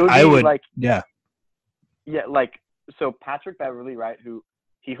 So Patrick Beverley, right, who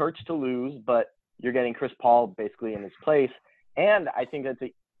he hurts to lose, but you're getting Chris Paul basically in his place. And I think that's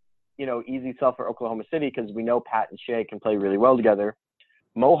a, easy sell for Oklahoma City, because we know Pat and Shai can play really well together.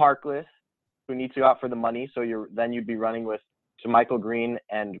 Mo Harkless, who needs to go out for the money, so you'd be running with JaMychal Green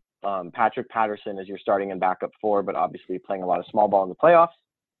and Patrick Patterson as your starting and backup 4, but obviously playing a lot of small ball in the playoffs.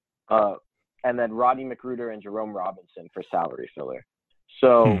 And then Rodney McGruder and Jerome Robinson for salary filler.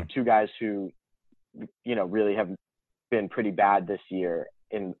 So 2 guys who, really have been pretty bad this year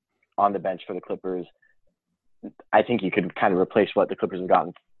on the bench for the Clippers. I think you could kind of replace what the Clippers have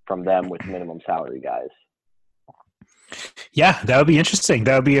gotten from them with minimum salary guys. Yeah, that would be interesting.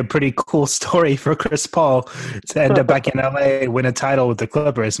 That would be a pretty cool story for Chris Paul to end up back in LA and win a title with the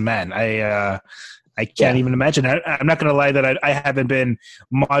Clippers. Man, I can't even imagine. I'm not going to lie that I haven't been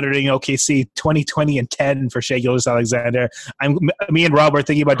monitoring OKC 2020 and 10 for Shai Gilgeous-Alexander. Me and Rob were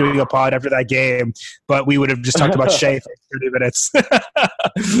thinking about doing a pod after that game, but we would have just talked about Shai for 30 minutes.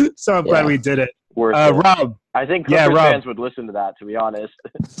 So I'm glad we did it. Rob. I think Clippers fans would listen to that, to be honest.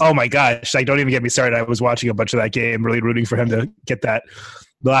 Oh my gosh. Don't even get me started. I was watching a bunch of that game, really rooting for him to get that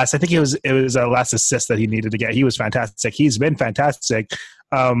last. I think it was a last assist that he needed to get. He was fantastic. He's been fantastic.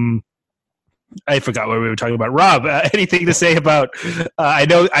 I forgot what we were talking about. Rob, anything to say about I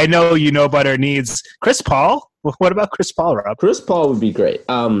know you know about our needs. Chris Paul? What about Chris Paul, Rob? Chris Paul would be great.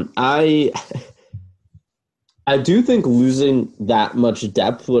 I do think losing that much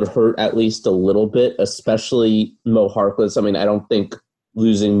depth would hurt at least a little bit, especially Mo Harkless. I mean, I don't think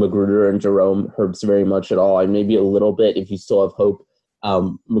losing McGruder and Jerome hurts very much at all. Maybe a little bit if you still have hope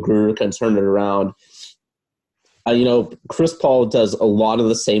McGruder can turn it around. Chris Paul does a lot of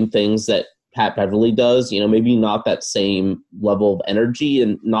the same things that Pat Beverley does. Maybe not that same level of energy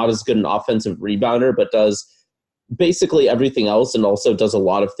and not as good an offensive rebounder, but does basically everything else, and also does a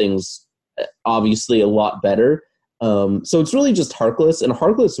lot of things obviously a lot better. So it's really just Harkless, and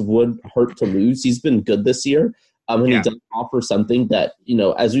Harkless would hurt to lose. He's been good this year. And he does offer something that,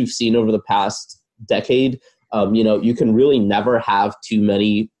 as we've seen over the past decade, you can really never have too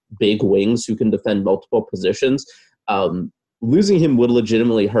many big wings who can defend multiple positions. Losing him would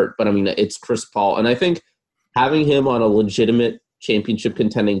legitimately hurt, but it's Chris Paul. And I think having him on a legitimate championship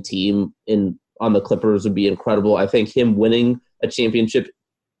contending team on the Clippers would be incredible. I think him winning a championship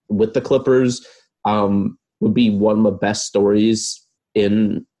with the Clippers would be one of the best stories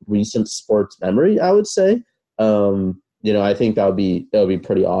in recent sports memory, I would say. I think that would be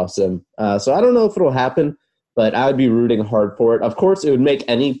pretty awesome. So I don't know if it'll happen, but I would be rooting hard for it. Of course, it would make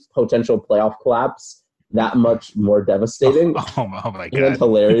any potential playoff collapse that much more devastating. Oh my God. And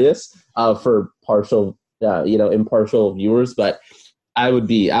hilarious for partial, impartial viewers, but I would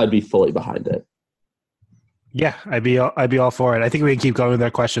be fully behind it. Yeah, I'd be all for it. I think we can keep going with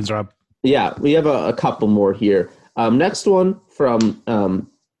our questions, Rob. Yeah, we have a couple more here. Next one from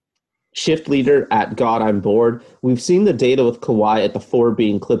Shift Leader at God I'm Bored. We've seen the data with Kawhi at the 4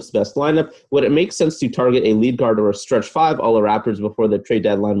 being Clips' best lineup. Would it make sense to target a lead guard or a stretch 5 all the Raptors before the trade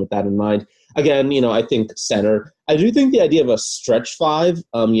deadline with that in mind? Again, I think center. I do think the idea of a stretch 5,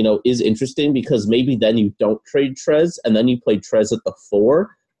 is interesting because maybe then you don't trade Trez and then you play Trez at the 4,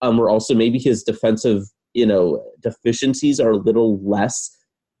 where also maybe his defensive, deficiencies are a little less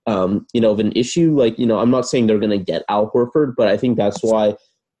of an issue. Like, I'm not saying they're going to get Al Horford, but I think that's why,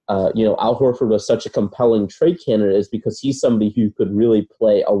 Al Horford was such a compelling trade candidate is because he's somebody who could really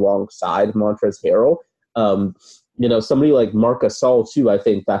play alongside Montrezl Harrell. Somebody like Marc Gasol too, I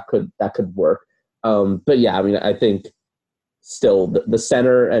think that could work. But yeah, I mean, I think still the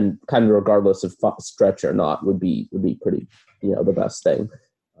center and kind of regardless of stretch or not would be pretty, the best thing.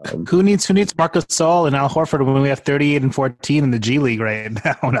 Who needs Marc Gasol and Al Horford when we have 38 and 14 in the G League right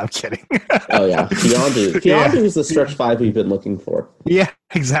now? No, I'm kidding. Oh yeah, Beyondu is the stretch 5 we've been looking for. Yeah,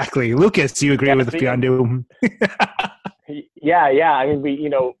 exactly. Lucas, do you agree with Beyondu? Yeah. I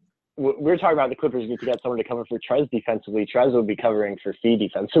mean, we're talking about the Clippers need to get someone to cover for Trez defensively. Trez will be covering for Fee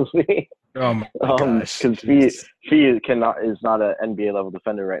defensively. Oh my gosh! Because Fee is not an NBA level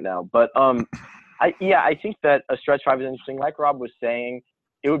defender right now. But I think that a stretch 5 is interesting. Like Rob was saying,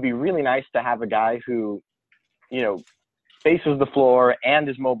 it would be really nice to have a guy who, spaces the floor and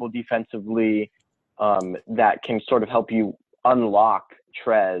is mobile defensively, that can sort of help you unlock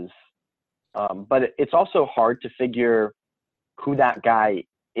Trez. But it's also hard to figure who that guy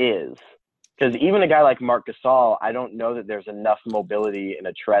is. Because even a guy like Marc Gasol, I don't know that there's enough mobility in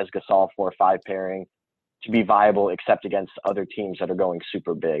a Trez Gasol 4-5 pairing to be viable except against other teams that are going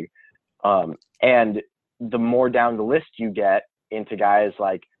super big. And the more down the list you get into guys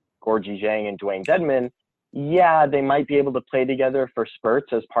like Gorgui Dieng and Dwayne Dedmon, yeah, they might be able to play together for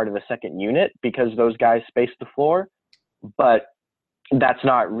spurts as part of a second unit because those guys space the floor. But that's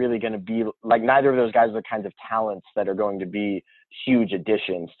not really going to be like neither of those guys are the kinds of talents that are going to be huge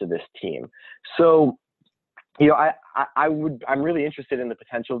additions to this team. So, I'm really interested in the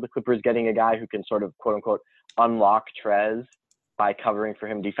potential of the Clippers getting a guy who can sort of quote unquote unlock Trez by covering for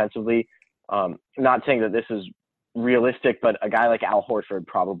him defensively. Not saying that this is realistic, but a guy like Al Horford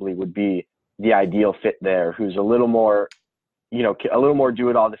probably would be the ideal fit there, who's a little more do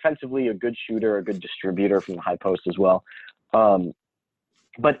it all defensively, a good shooter, a good distributor from the high post as well.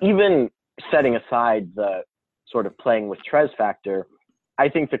 But even setting aside the sort of playing with Trez factor, I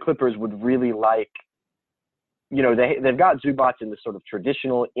think the Clippers would really like, they've got Zubac in this sort of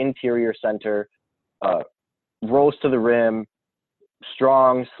traditional interior center, rolls to the rim,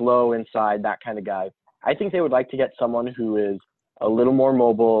 strong, slow inside, that kind of guy. I think they would like to get someone who is a little more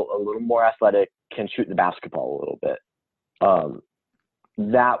mobile, a little more athletic, can shoot the basketball a little bit.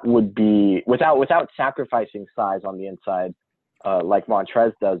 That would be without sacrificing size on the inside, like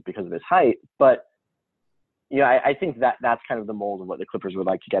Montrez does because of his height. But I think that's kind of the mold of what the Clippers would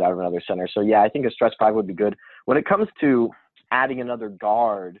like to get out of another center. So yeah, I think a stretch 5 would be good. When it comes to adding another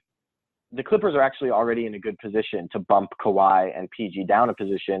guard, the Clippers are actually already in a good position to bump Kawhi and PG down a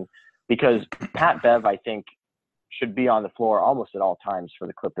position because Pat Bev, I think, should be on the floor almost at all times for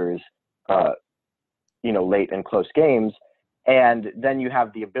the Clippers, late and close games. And then you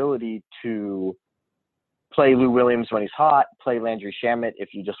have the ability to play Lou Williams when he's hot, play Landry Shamet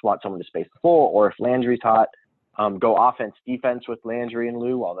if you just want someone to space the floor, or if Landry's hot, go offense, defense with Landry and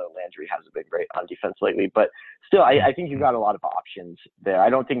Lou, although Landry hasn't been great on defense lately. But still, I think you've got a lot of options there. I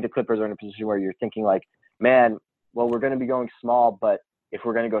don't think the Clippers are in a position where you're thinking like, man, well, we're going to be going small, but if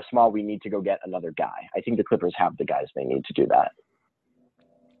we're going to go small, we need to go get another guy. I think the Clippers have the guys they need to do that.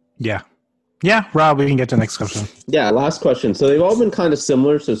 Yeah. Yeah, Rob, we can get to the next question. Yeah, last question. So they've all been kind of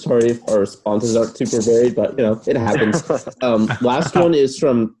similar, so sorry if our responses aren't super varied, but, it happens. Last one is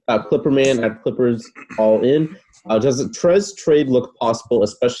from Clipperman at Clippers All In. Does the Trez trade look possible,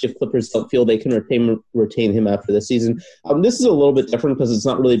 especially if Clippers don't feel they can retain him after the season? This is a little bit different because it's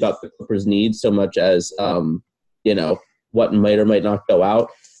not really about the Clippers' needs so much as, what might or might not go out.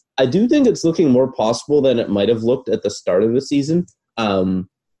 I do think it's looking more possible than it might have looked at the start of the season.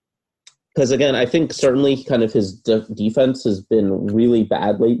 Because, again, I think certainly kind of his defense has been really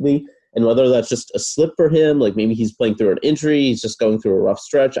bad lately. And whether that's just a slip for him, like maybe he's playing through an injury, he's just going through a rough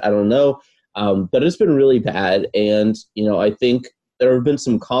stretch, I don't know. But it's been really bad. And, I think there have been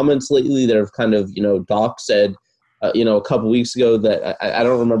some comments lately that have kind of, Doc said, a couple weeks ago that I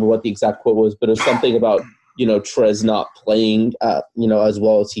don't remember what the exact quote was, but it was something about, Trez not playing, as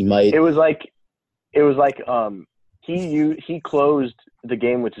well as he might. It was like he closed the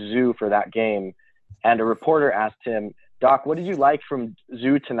game with Zoo for that game, and a reporter asked him, Doc, what did you like from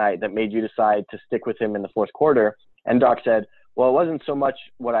Zoo tonight that made you decide to stick with him in the fourth quarter? And Doc said, well, it wasn't so much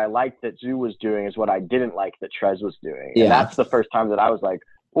what I liked that Zoo was doing as what I didn't like that Trez was doing. Yeah. And that's the first time that I was like,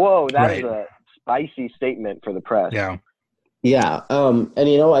 whoa, that is a spicy statement for the press. Yeah. Yeah. And,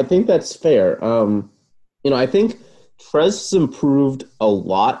 I think that's fair. I think Trez has improved a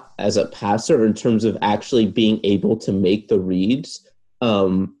lot as a passer in terms of actually being able to make the reads.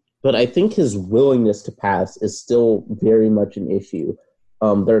 But I think his willingness to pass is still very much an issue.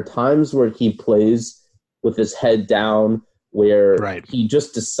 There are times where he plays with his head down, where he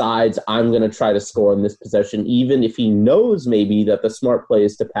just decides, I'm going to try to score on this possession, even if he knows maybe that the smart play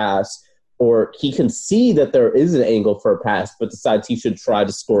is to pass, or he can see that there is an angle for a pass, but decides he should try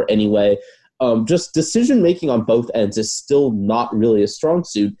to score anyway. Just decision-making on both ends is still not really a strong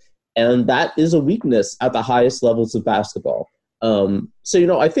suit, and that is a weakness at the highest levels of basketball.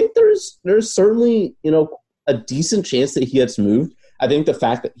 So, I think there's certainly, a decent chance that he gets moved. I think the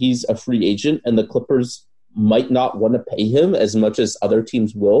fact that he's a free agent and the Clippers might not want to pay him as much as other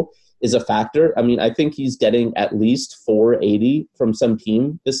teams will is a factor. I mean, I think he's getting at least $480 from some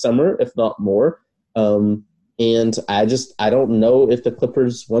team this summer, if not more. And I don't know if the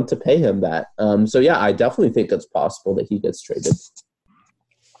Clippers want to pay him that. So, yeah, I definitely think it's possible that he gets traded.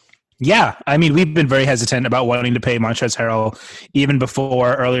 Yeah, I mean, we've been very hesitant about wanting to pay Montrezl Harrell even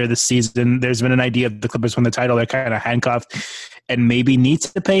before earlier this season. There's been an idea of the Clippers win the title, they're kind of handcuffed and maybe need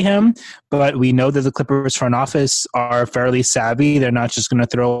to pay him. But we know that the Clippers front office are fairly savvy. They're not just going to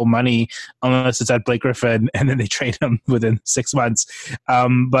throw money unless it's at Blake Griffin and then they trade him within 6 months.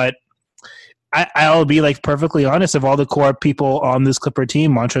 But I'll be perfectly honest, of all the core people on this Clipper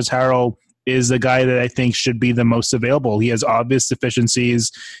team, Montrezl Harrell is the guy that I think should be the most available. He has obvious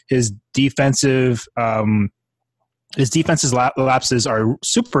deficiencies. His defensive lapses are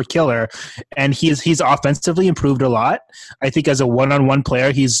super killer, and he's offensively improved a lot. I think as a one-on-one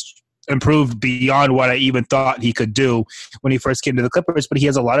player, he's improved beyond what I even thought he could do when he first came to the Clippers, but he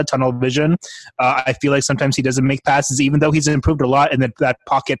has a lot of tunnel vision. I feel like sometimes he doesn't make passes, even though he's improved a lot in that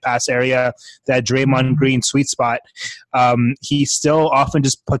pocket pass area, that Draymond Green sweet spot. He still often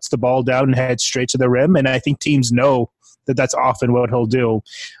just puts the ball down and heads straight to the rim, and I think teams know that that's often what he'll do.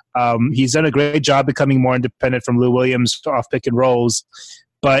 He's done a great job becoming more independent from Lou Williams off pick and rolls,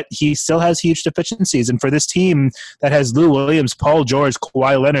 but he still has huge deficiencies. And for this team that has Lou Williams, Paul George,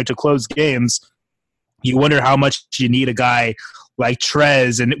 Kawhi Leonard to close games, you wonder how much you need a guy like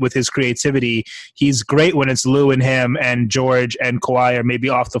Trez, and with his creativity. He's great when it's Lou and him and George and Kawhi are maybe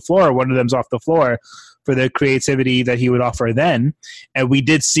off the floor. One of them's off the floor for the creativity that he would offer then. And we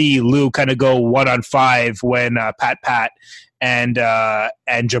did see Lou kind of go 1-on-5 when Pat and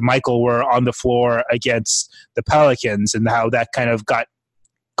JaMychal were on the floor against the Pelicans, and how that kind of got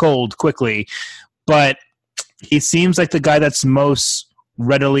cold quickly. But he seems like the guy that's most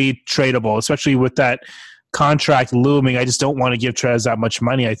readily tradable, especially with that contract looming. I just don't want to give Trez that much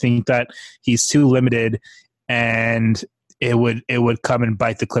money. I think that he's too limited, and it would come and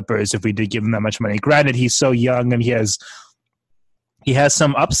bite the Clippers if we did give him that much money. Granted, he's so young and he has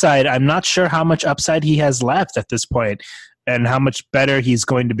some upside. I'm not sure how much upside he has left at this point and how much better he's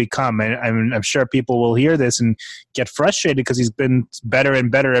going to become. And I'm sure people will hear this and get frustrated because he's been better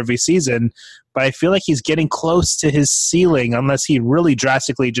and better every season. But I feel like he's getting close to his ceiling unless he really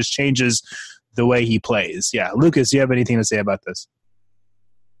drastically just changes the way he plays. Yeah, Lucas, do you have anything to say about this?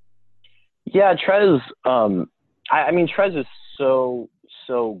 Yeah, Trez. Trez is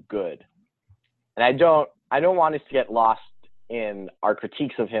so good, and I don't want us to get lost in our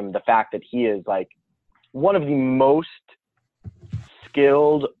critiques of him. The fact that he is one of the most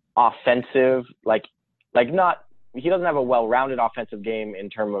skilled offensive, he doesn't have a well-rounded offensive game in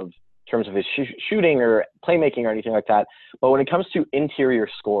terms of his shooting or playmaking or anything like that. But when it comes to interior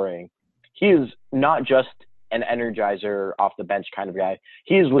scoring, he is not just an energizer off the bench kind of guy.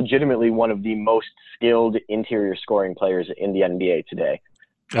 He is legitimately one of the most skilled interior scoring players in the NBA today.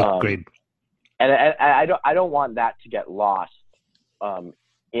 Great. And I don't want that to get lost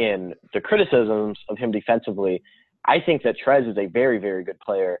in the criticisms of him defensively. I think that Trez is a very, very good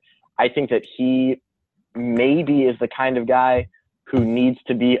player. I think that he maybe is the kind of guy who needs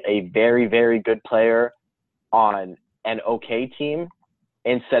to be a very, very good player on an okay team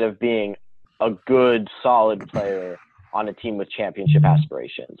instead of being a good, solid player on a team with championship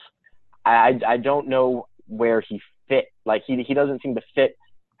aspirations. I don't know where he fit. He doesn't seem to fit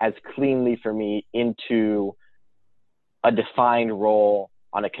as cleanly for me into a defined role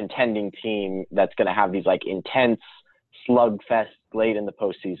on a contending team that's going to have these like intense slugfest late in the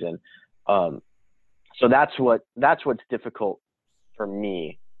postseason. So that's what's difficult for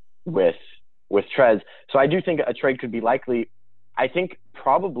me with Trez. So I do think a trade could be likely. I think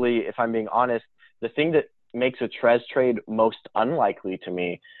probably, if I'm being honest, the thing that makes a Trez trade most unlikely to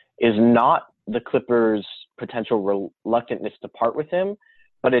me is not the Clippers' potential reluctantness to part with him,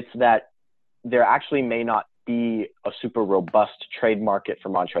 but it's that there actually may not be a super robust trade market for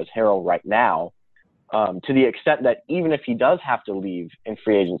Montrezl Harrell right now, to the extent that even if he does have to leave in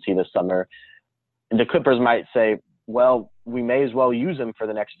free agency this summer, the Clippers might say, well, we may as well use him for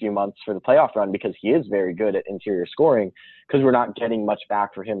the next few months for the playoff run because he is very good at interior scoring, because we're not getting much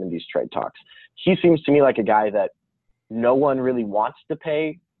back for him in these trade talks. He seems to me like a guy that no one really wants to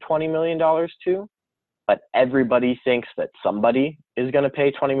pay $20 million to, but everybody thinks that somebody is going to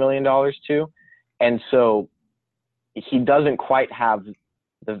pay $20 million to. And so he doesn't quite have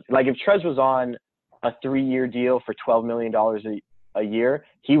like if Trez was on a 3-year deal for $12 million a year,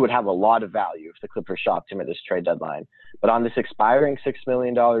 he would have a lot of value if the Clippers shopped him at this trade deadline. But on this expiring $6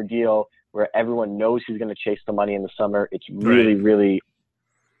 million deal where everyone knows he's going to chase the money in the summer, it's really, really,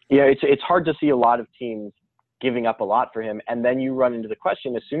 it's hard to see a lot of teams giving up a lot for him. And then you run into the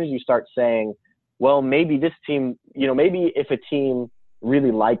question, as soon as you start saying, well, maybe this team, maybe if a team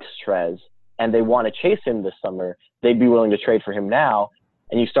really likes Trez and they want to chase him this summer, they'd be willing to trade for him now.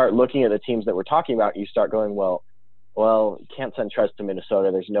 And you start looking at the teams that we're talking about, you start going, well, you can't send Trez to Minnesota.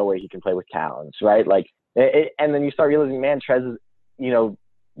 There's no way he can play with Towns, right? Like, and then you start realizing, man, Trez is,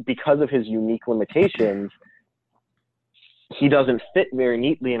 because of his unique limitations, he doesn't fit very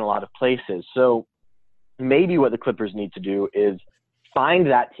neatly in a lot of places. So maybe what the Clippers need to do is find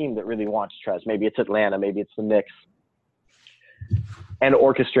that team that really wants Trez. Maybe it's Atlanta, maybe it's the Knicks, and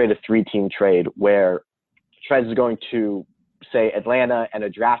orchestrate a 3-team trade where Trez is going to, say, Atlanta, and a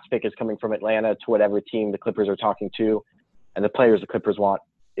draft pick is coming from Atlanta to whatever team the Clippers are talking to, and the players the Clippers want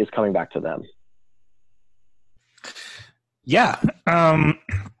is coming back to them. Yeah.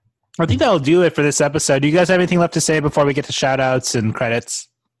 I think that'll do it for this episode. Do you guys have anything left to say before we get to shout outs and credits?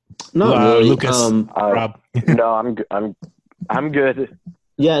 No, really. Lucas, Rob. No, I'm good.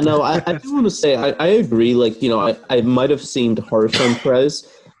 Yeah, no, I do want to say I agree. Like, I might have seemed harsh on Trez.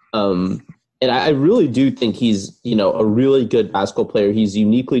 And I really do think he's, a really good basketball player. He's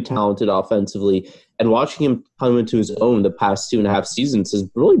uniquely talented offensively. And watching him come into his own the past 2.5 seasons has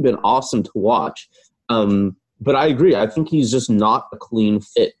really been awesome to watch. But I agree. I think he's just not a clean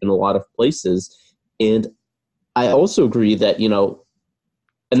fit in a lot of places. And I also agree that,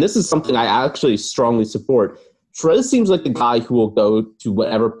 and this is something I actually strongly support, Trez seems like the guy who will go to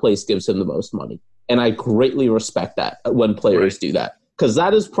whatever place gives him the most money. And I greatly respect that when players do that, because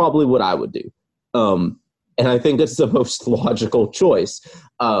that is probably what I would do. And I think it's the most logical choice.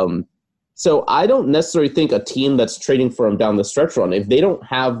 So I don't necessarily think a team that's trading for him down the stretch run, if they don't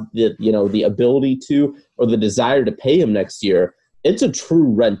have the ability to or the desire to pay him next year, it's a true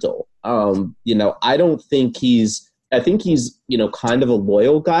rental. I don't think I think he's kind of a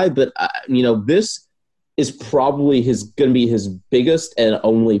loyal guy, but this is probably going to be his biggest and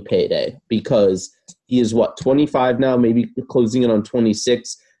only payday, because he is 25 now, maybe closing in on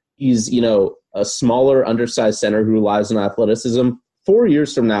 26. He's, a smaller, undersized center who relies on athleticism. 4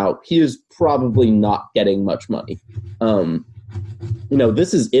 years from now, he is probably not getting much money.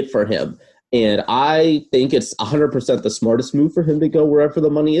 This is it for him. And I think it's 100% the smartest move for him to go wherever the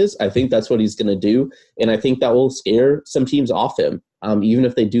money is. I think that's what he's going to do. And I think that will scare some teams off him, even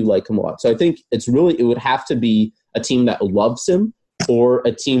if they do like him a lot. So I think it would have to be a team that loves him or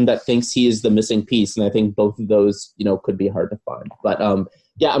a team that thinks he is the missing piece. And I think both of those, could be hard to find. But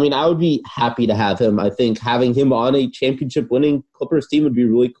I would be happy to have him. I think having him on a championship-winning Clippers team would be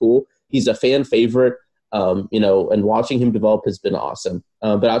really cool. He's a fan favorite, and watching him develop has been awesome.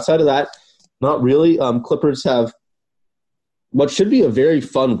 But outside of that, not really. Clippers have what should be a very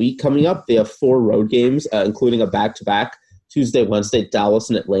fun week coming up. They have 4 road games, including a back-to-back, Tuesday, Wednesday, Dallas,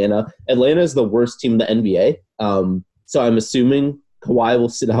 and Atlanta. Atlanta is the worst team in the NBA. So I'm assuming Kawhi will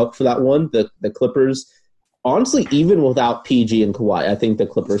sit out for that one. The Clippers, honestly, even without PG and Kawhi, I think the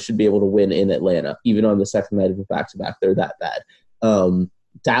Clippers should be able to win in Atlanta, even on the second night of a back-to-back. They're that bad.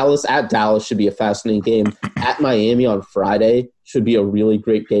 Dallas should be a fascinating game. At Miami on Friday should be a really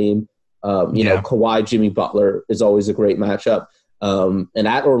great game. Kawhi, Jimmy Butler is always a great matchup. And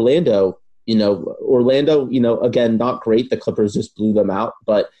at Orlando, again, not great. The Clippers just blew them out,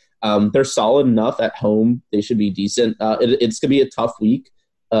 but they're solid enough at home. They should be decent. It's going to be a tough week.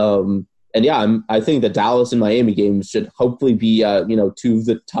 I think the Dallas and Miami games should hopefully be, 2 of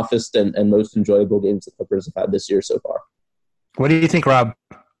the toughest and most enjoyable games the Clippers have had this year so far. What do you think, Rob?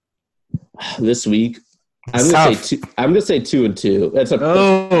 This week, I'm It's gonna tough. say 2. I'm gonna say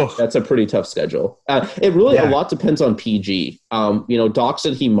 2-2. That's a pretty tough schedule. It really a lot depends on PG. Doc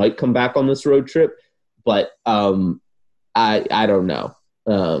said he might come back on this road trip, but I don't know.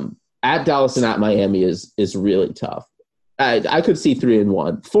 At Dallas and at Miami is really tough. I could see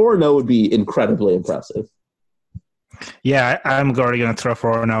 3-1. 4-0 would be incredibly impressive. Yeah, I'm already going to throw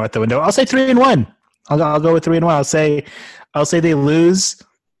 4-0 out the window. I'll say 3-1. I'll go with 3-1. I'll say they lose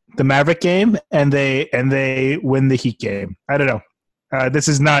the Maverick game and they win the Heat game. I don't know. This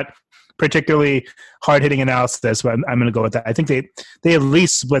is not particularly hard hitting analysis, but I'm going to go with that. I think they at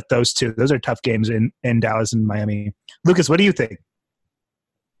least split those two. Those are tough games in Dallas and Miami. Lucas, what do you think?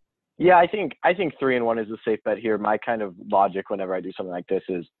 Yeah, I think 3-1 is a safe bet here. My kind of logic whenever I do something like this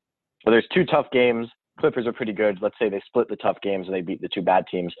is, well, there's two tough games. Clippers are pretty good. Let's say they split the tough games and they beat the two bad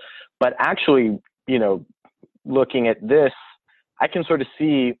teams. But actually, looking at this, I can sort of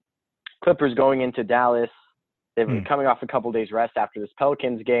see Clippers going into Dallas. They've been coming off a couple days rest after this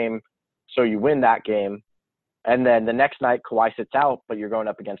Pelicans game. So you win that game. And then the next night, Kawhi sits out, but you're going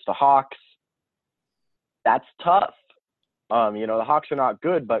up against the Hawks. That's tough. The Hawks are not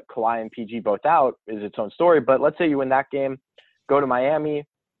good, but Kawhi and PG both out is its own story. But let's say you win that game, go to Miami,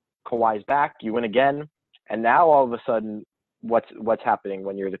 Kawhi's back, you win again, and now all of a sudden, what's happening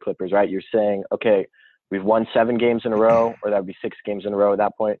when you're the Clippers, right? You're saying, okay, we've won 7 games in a row, or that would be 6 games in a row at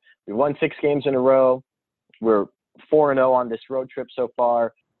that point. We've won 6 games in a row. We're 4-0 on this road trip so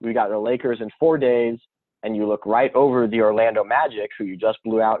far. We got the Lakers in 4 days, and you look right over the Orlando Magic, who you just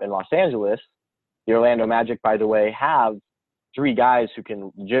blew out in Los Angeles. The Orlando Magic, by the way, have 3 guys who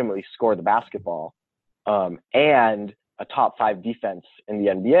can legitimately score the basketball, and a top 5 defense in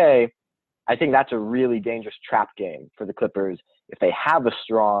the NBA. I think that's a really dangerous trap game for the Clippers. If they have a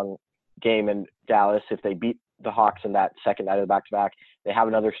strong game in Dallas, if they beat the Hawks in that second night of the back-to-back, they have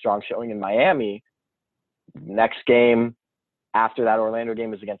another strong showing in Miami. Next game after that Orlando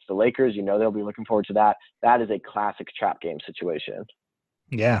game is against the Lakers. They'll be looking forward to that. That is a classic trap game situation.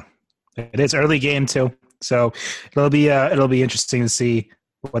 Yeah, it is early game too. So it'll be interesting to see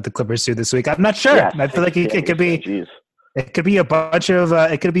what the Clippers do this week. I'm not sure. I feel like it could be. It could be a bunch of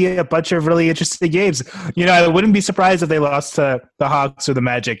really interesting games. I wouldn't be surprised if they lost to the Hawks or the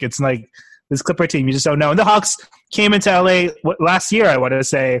Magic. It's like this Clipper team, you just don't know. And the Hawks came into LA last year, I want to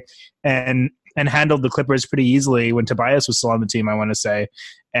say, and handled the Clippers pretty easily when Tobias was still on the team, I want to say.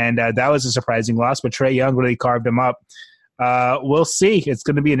 And that was a surprising loss, but Trae Young really carved him up. We'll see. It's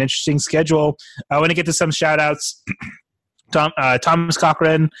going to be an interesting schedule. I want to get to some shout-outs. Thomas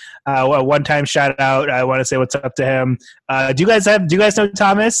Cochran, a one-time shout-out. I want to say what's up to him. Do you guys know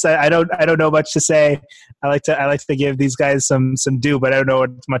Thomas? I don't know much to say. I like to give these guys some due, but I don't know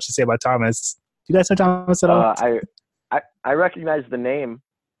much to say about Thomas. Do you guys know Thomas at all? I recognize the name.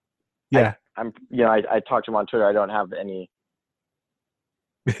 Yeah. I talked to him on Twitter. I don't have any.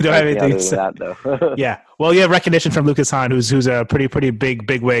 Don't have anything other than that, though. Yeah. Well, you have recognition from Lucas Hahn, who's a pretty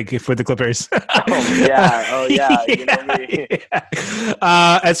big wig for the Clippers. Oh yeah. You know me.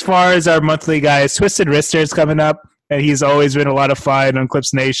 As far as our monthly guys, Twisted Wrister is coming up, and he's always been a lot of fun on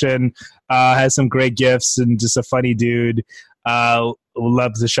Clips Nation. Has some great gifts and just a funny dude. We'll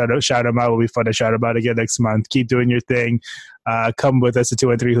love to shout him out. It'll be fun to shout him out again next month. Keep doing your thing. Come with us at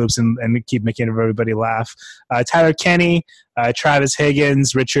 213 Hoops and keep making everybody laugh. Tyler Kenny, Travis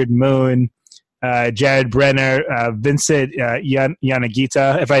Higgins, Richard Moon, Jared Brenner, Vincent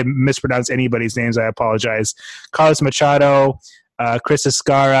Yanagita. If I mispronounce anybody's names, I apologize. Carlos Machado, Chris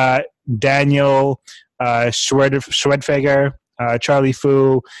Escara, Daniel Schwedfeger, Charlie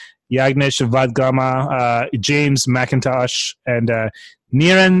Fu, Yagnish Vadgama, James McIntosh, and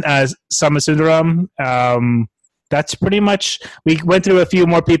Niran Samasundaram. That's pretty much, we went through a few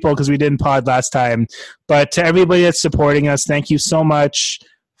more people because we didn't pod last time. But to everybody that's supporting us, thank you so much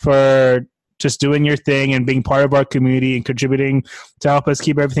for just doing your thing and being part of our community and contributing to help us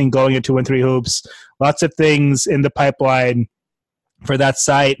keep everything going at 213 Hoops. Lots of things in the pipeline for that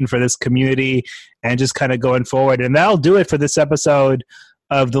site and for this community and just kind of going forward. And that'll do it for this episode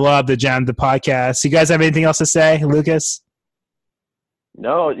of the Law of the Jam, the podcast. You guys have anything else to say, Lucas?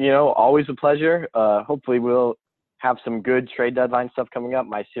 No, always a pleasure. Hopefully we'll have some good trade deadline stuff coming up.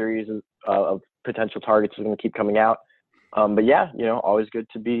 My series of potential targets is going to keep coming out. But yeah, always good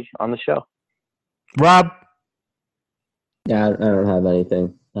to be on the show. Rob? Yeah, I don't have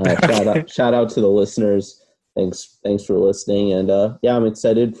anything. Shout out to the listeners. Thanks for listening. And I'm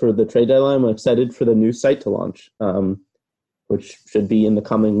excited for the trade deadline. I'm excited for the new site to launch, which should be in the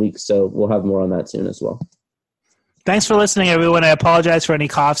coming weeks. So we'll have more on that soon as well. Thanks for listening, everyone. I apologize for any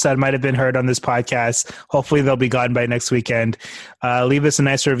coughs that might have been heard on this podcast. Hopefully they'll be gone by next weekend. Leave us a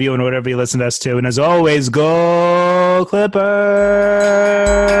nice review on whatever you listen to us to. And as always, go Clippers!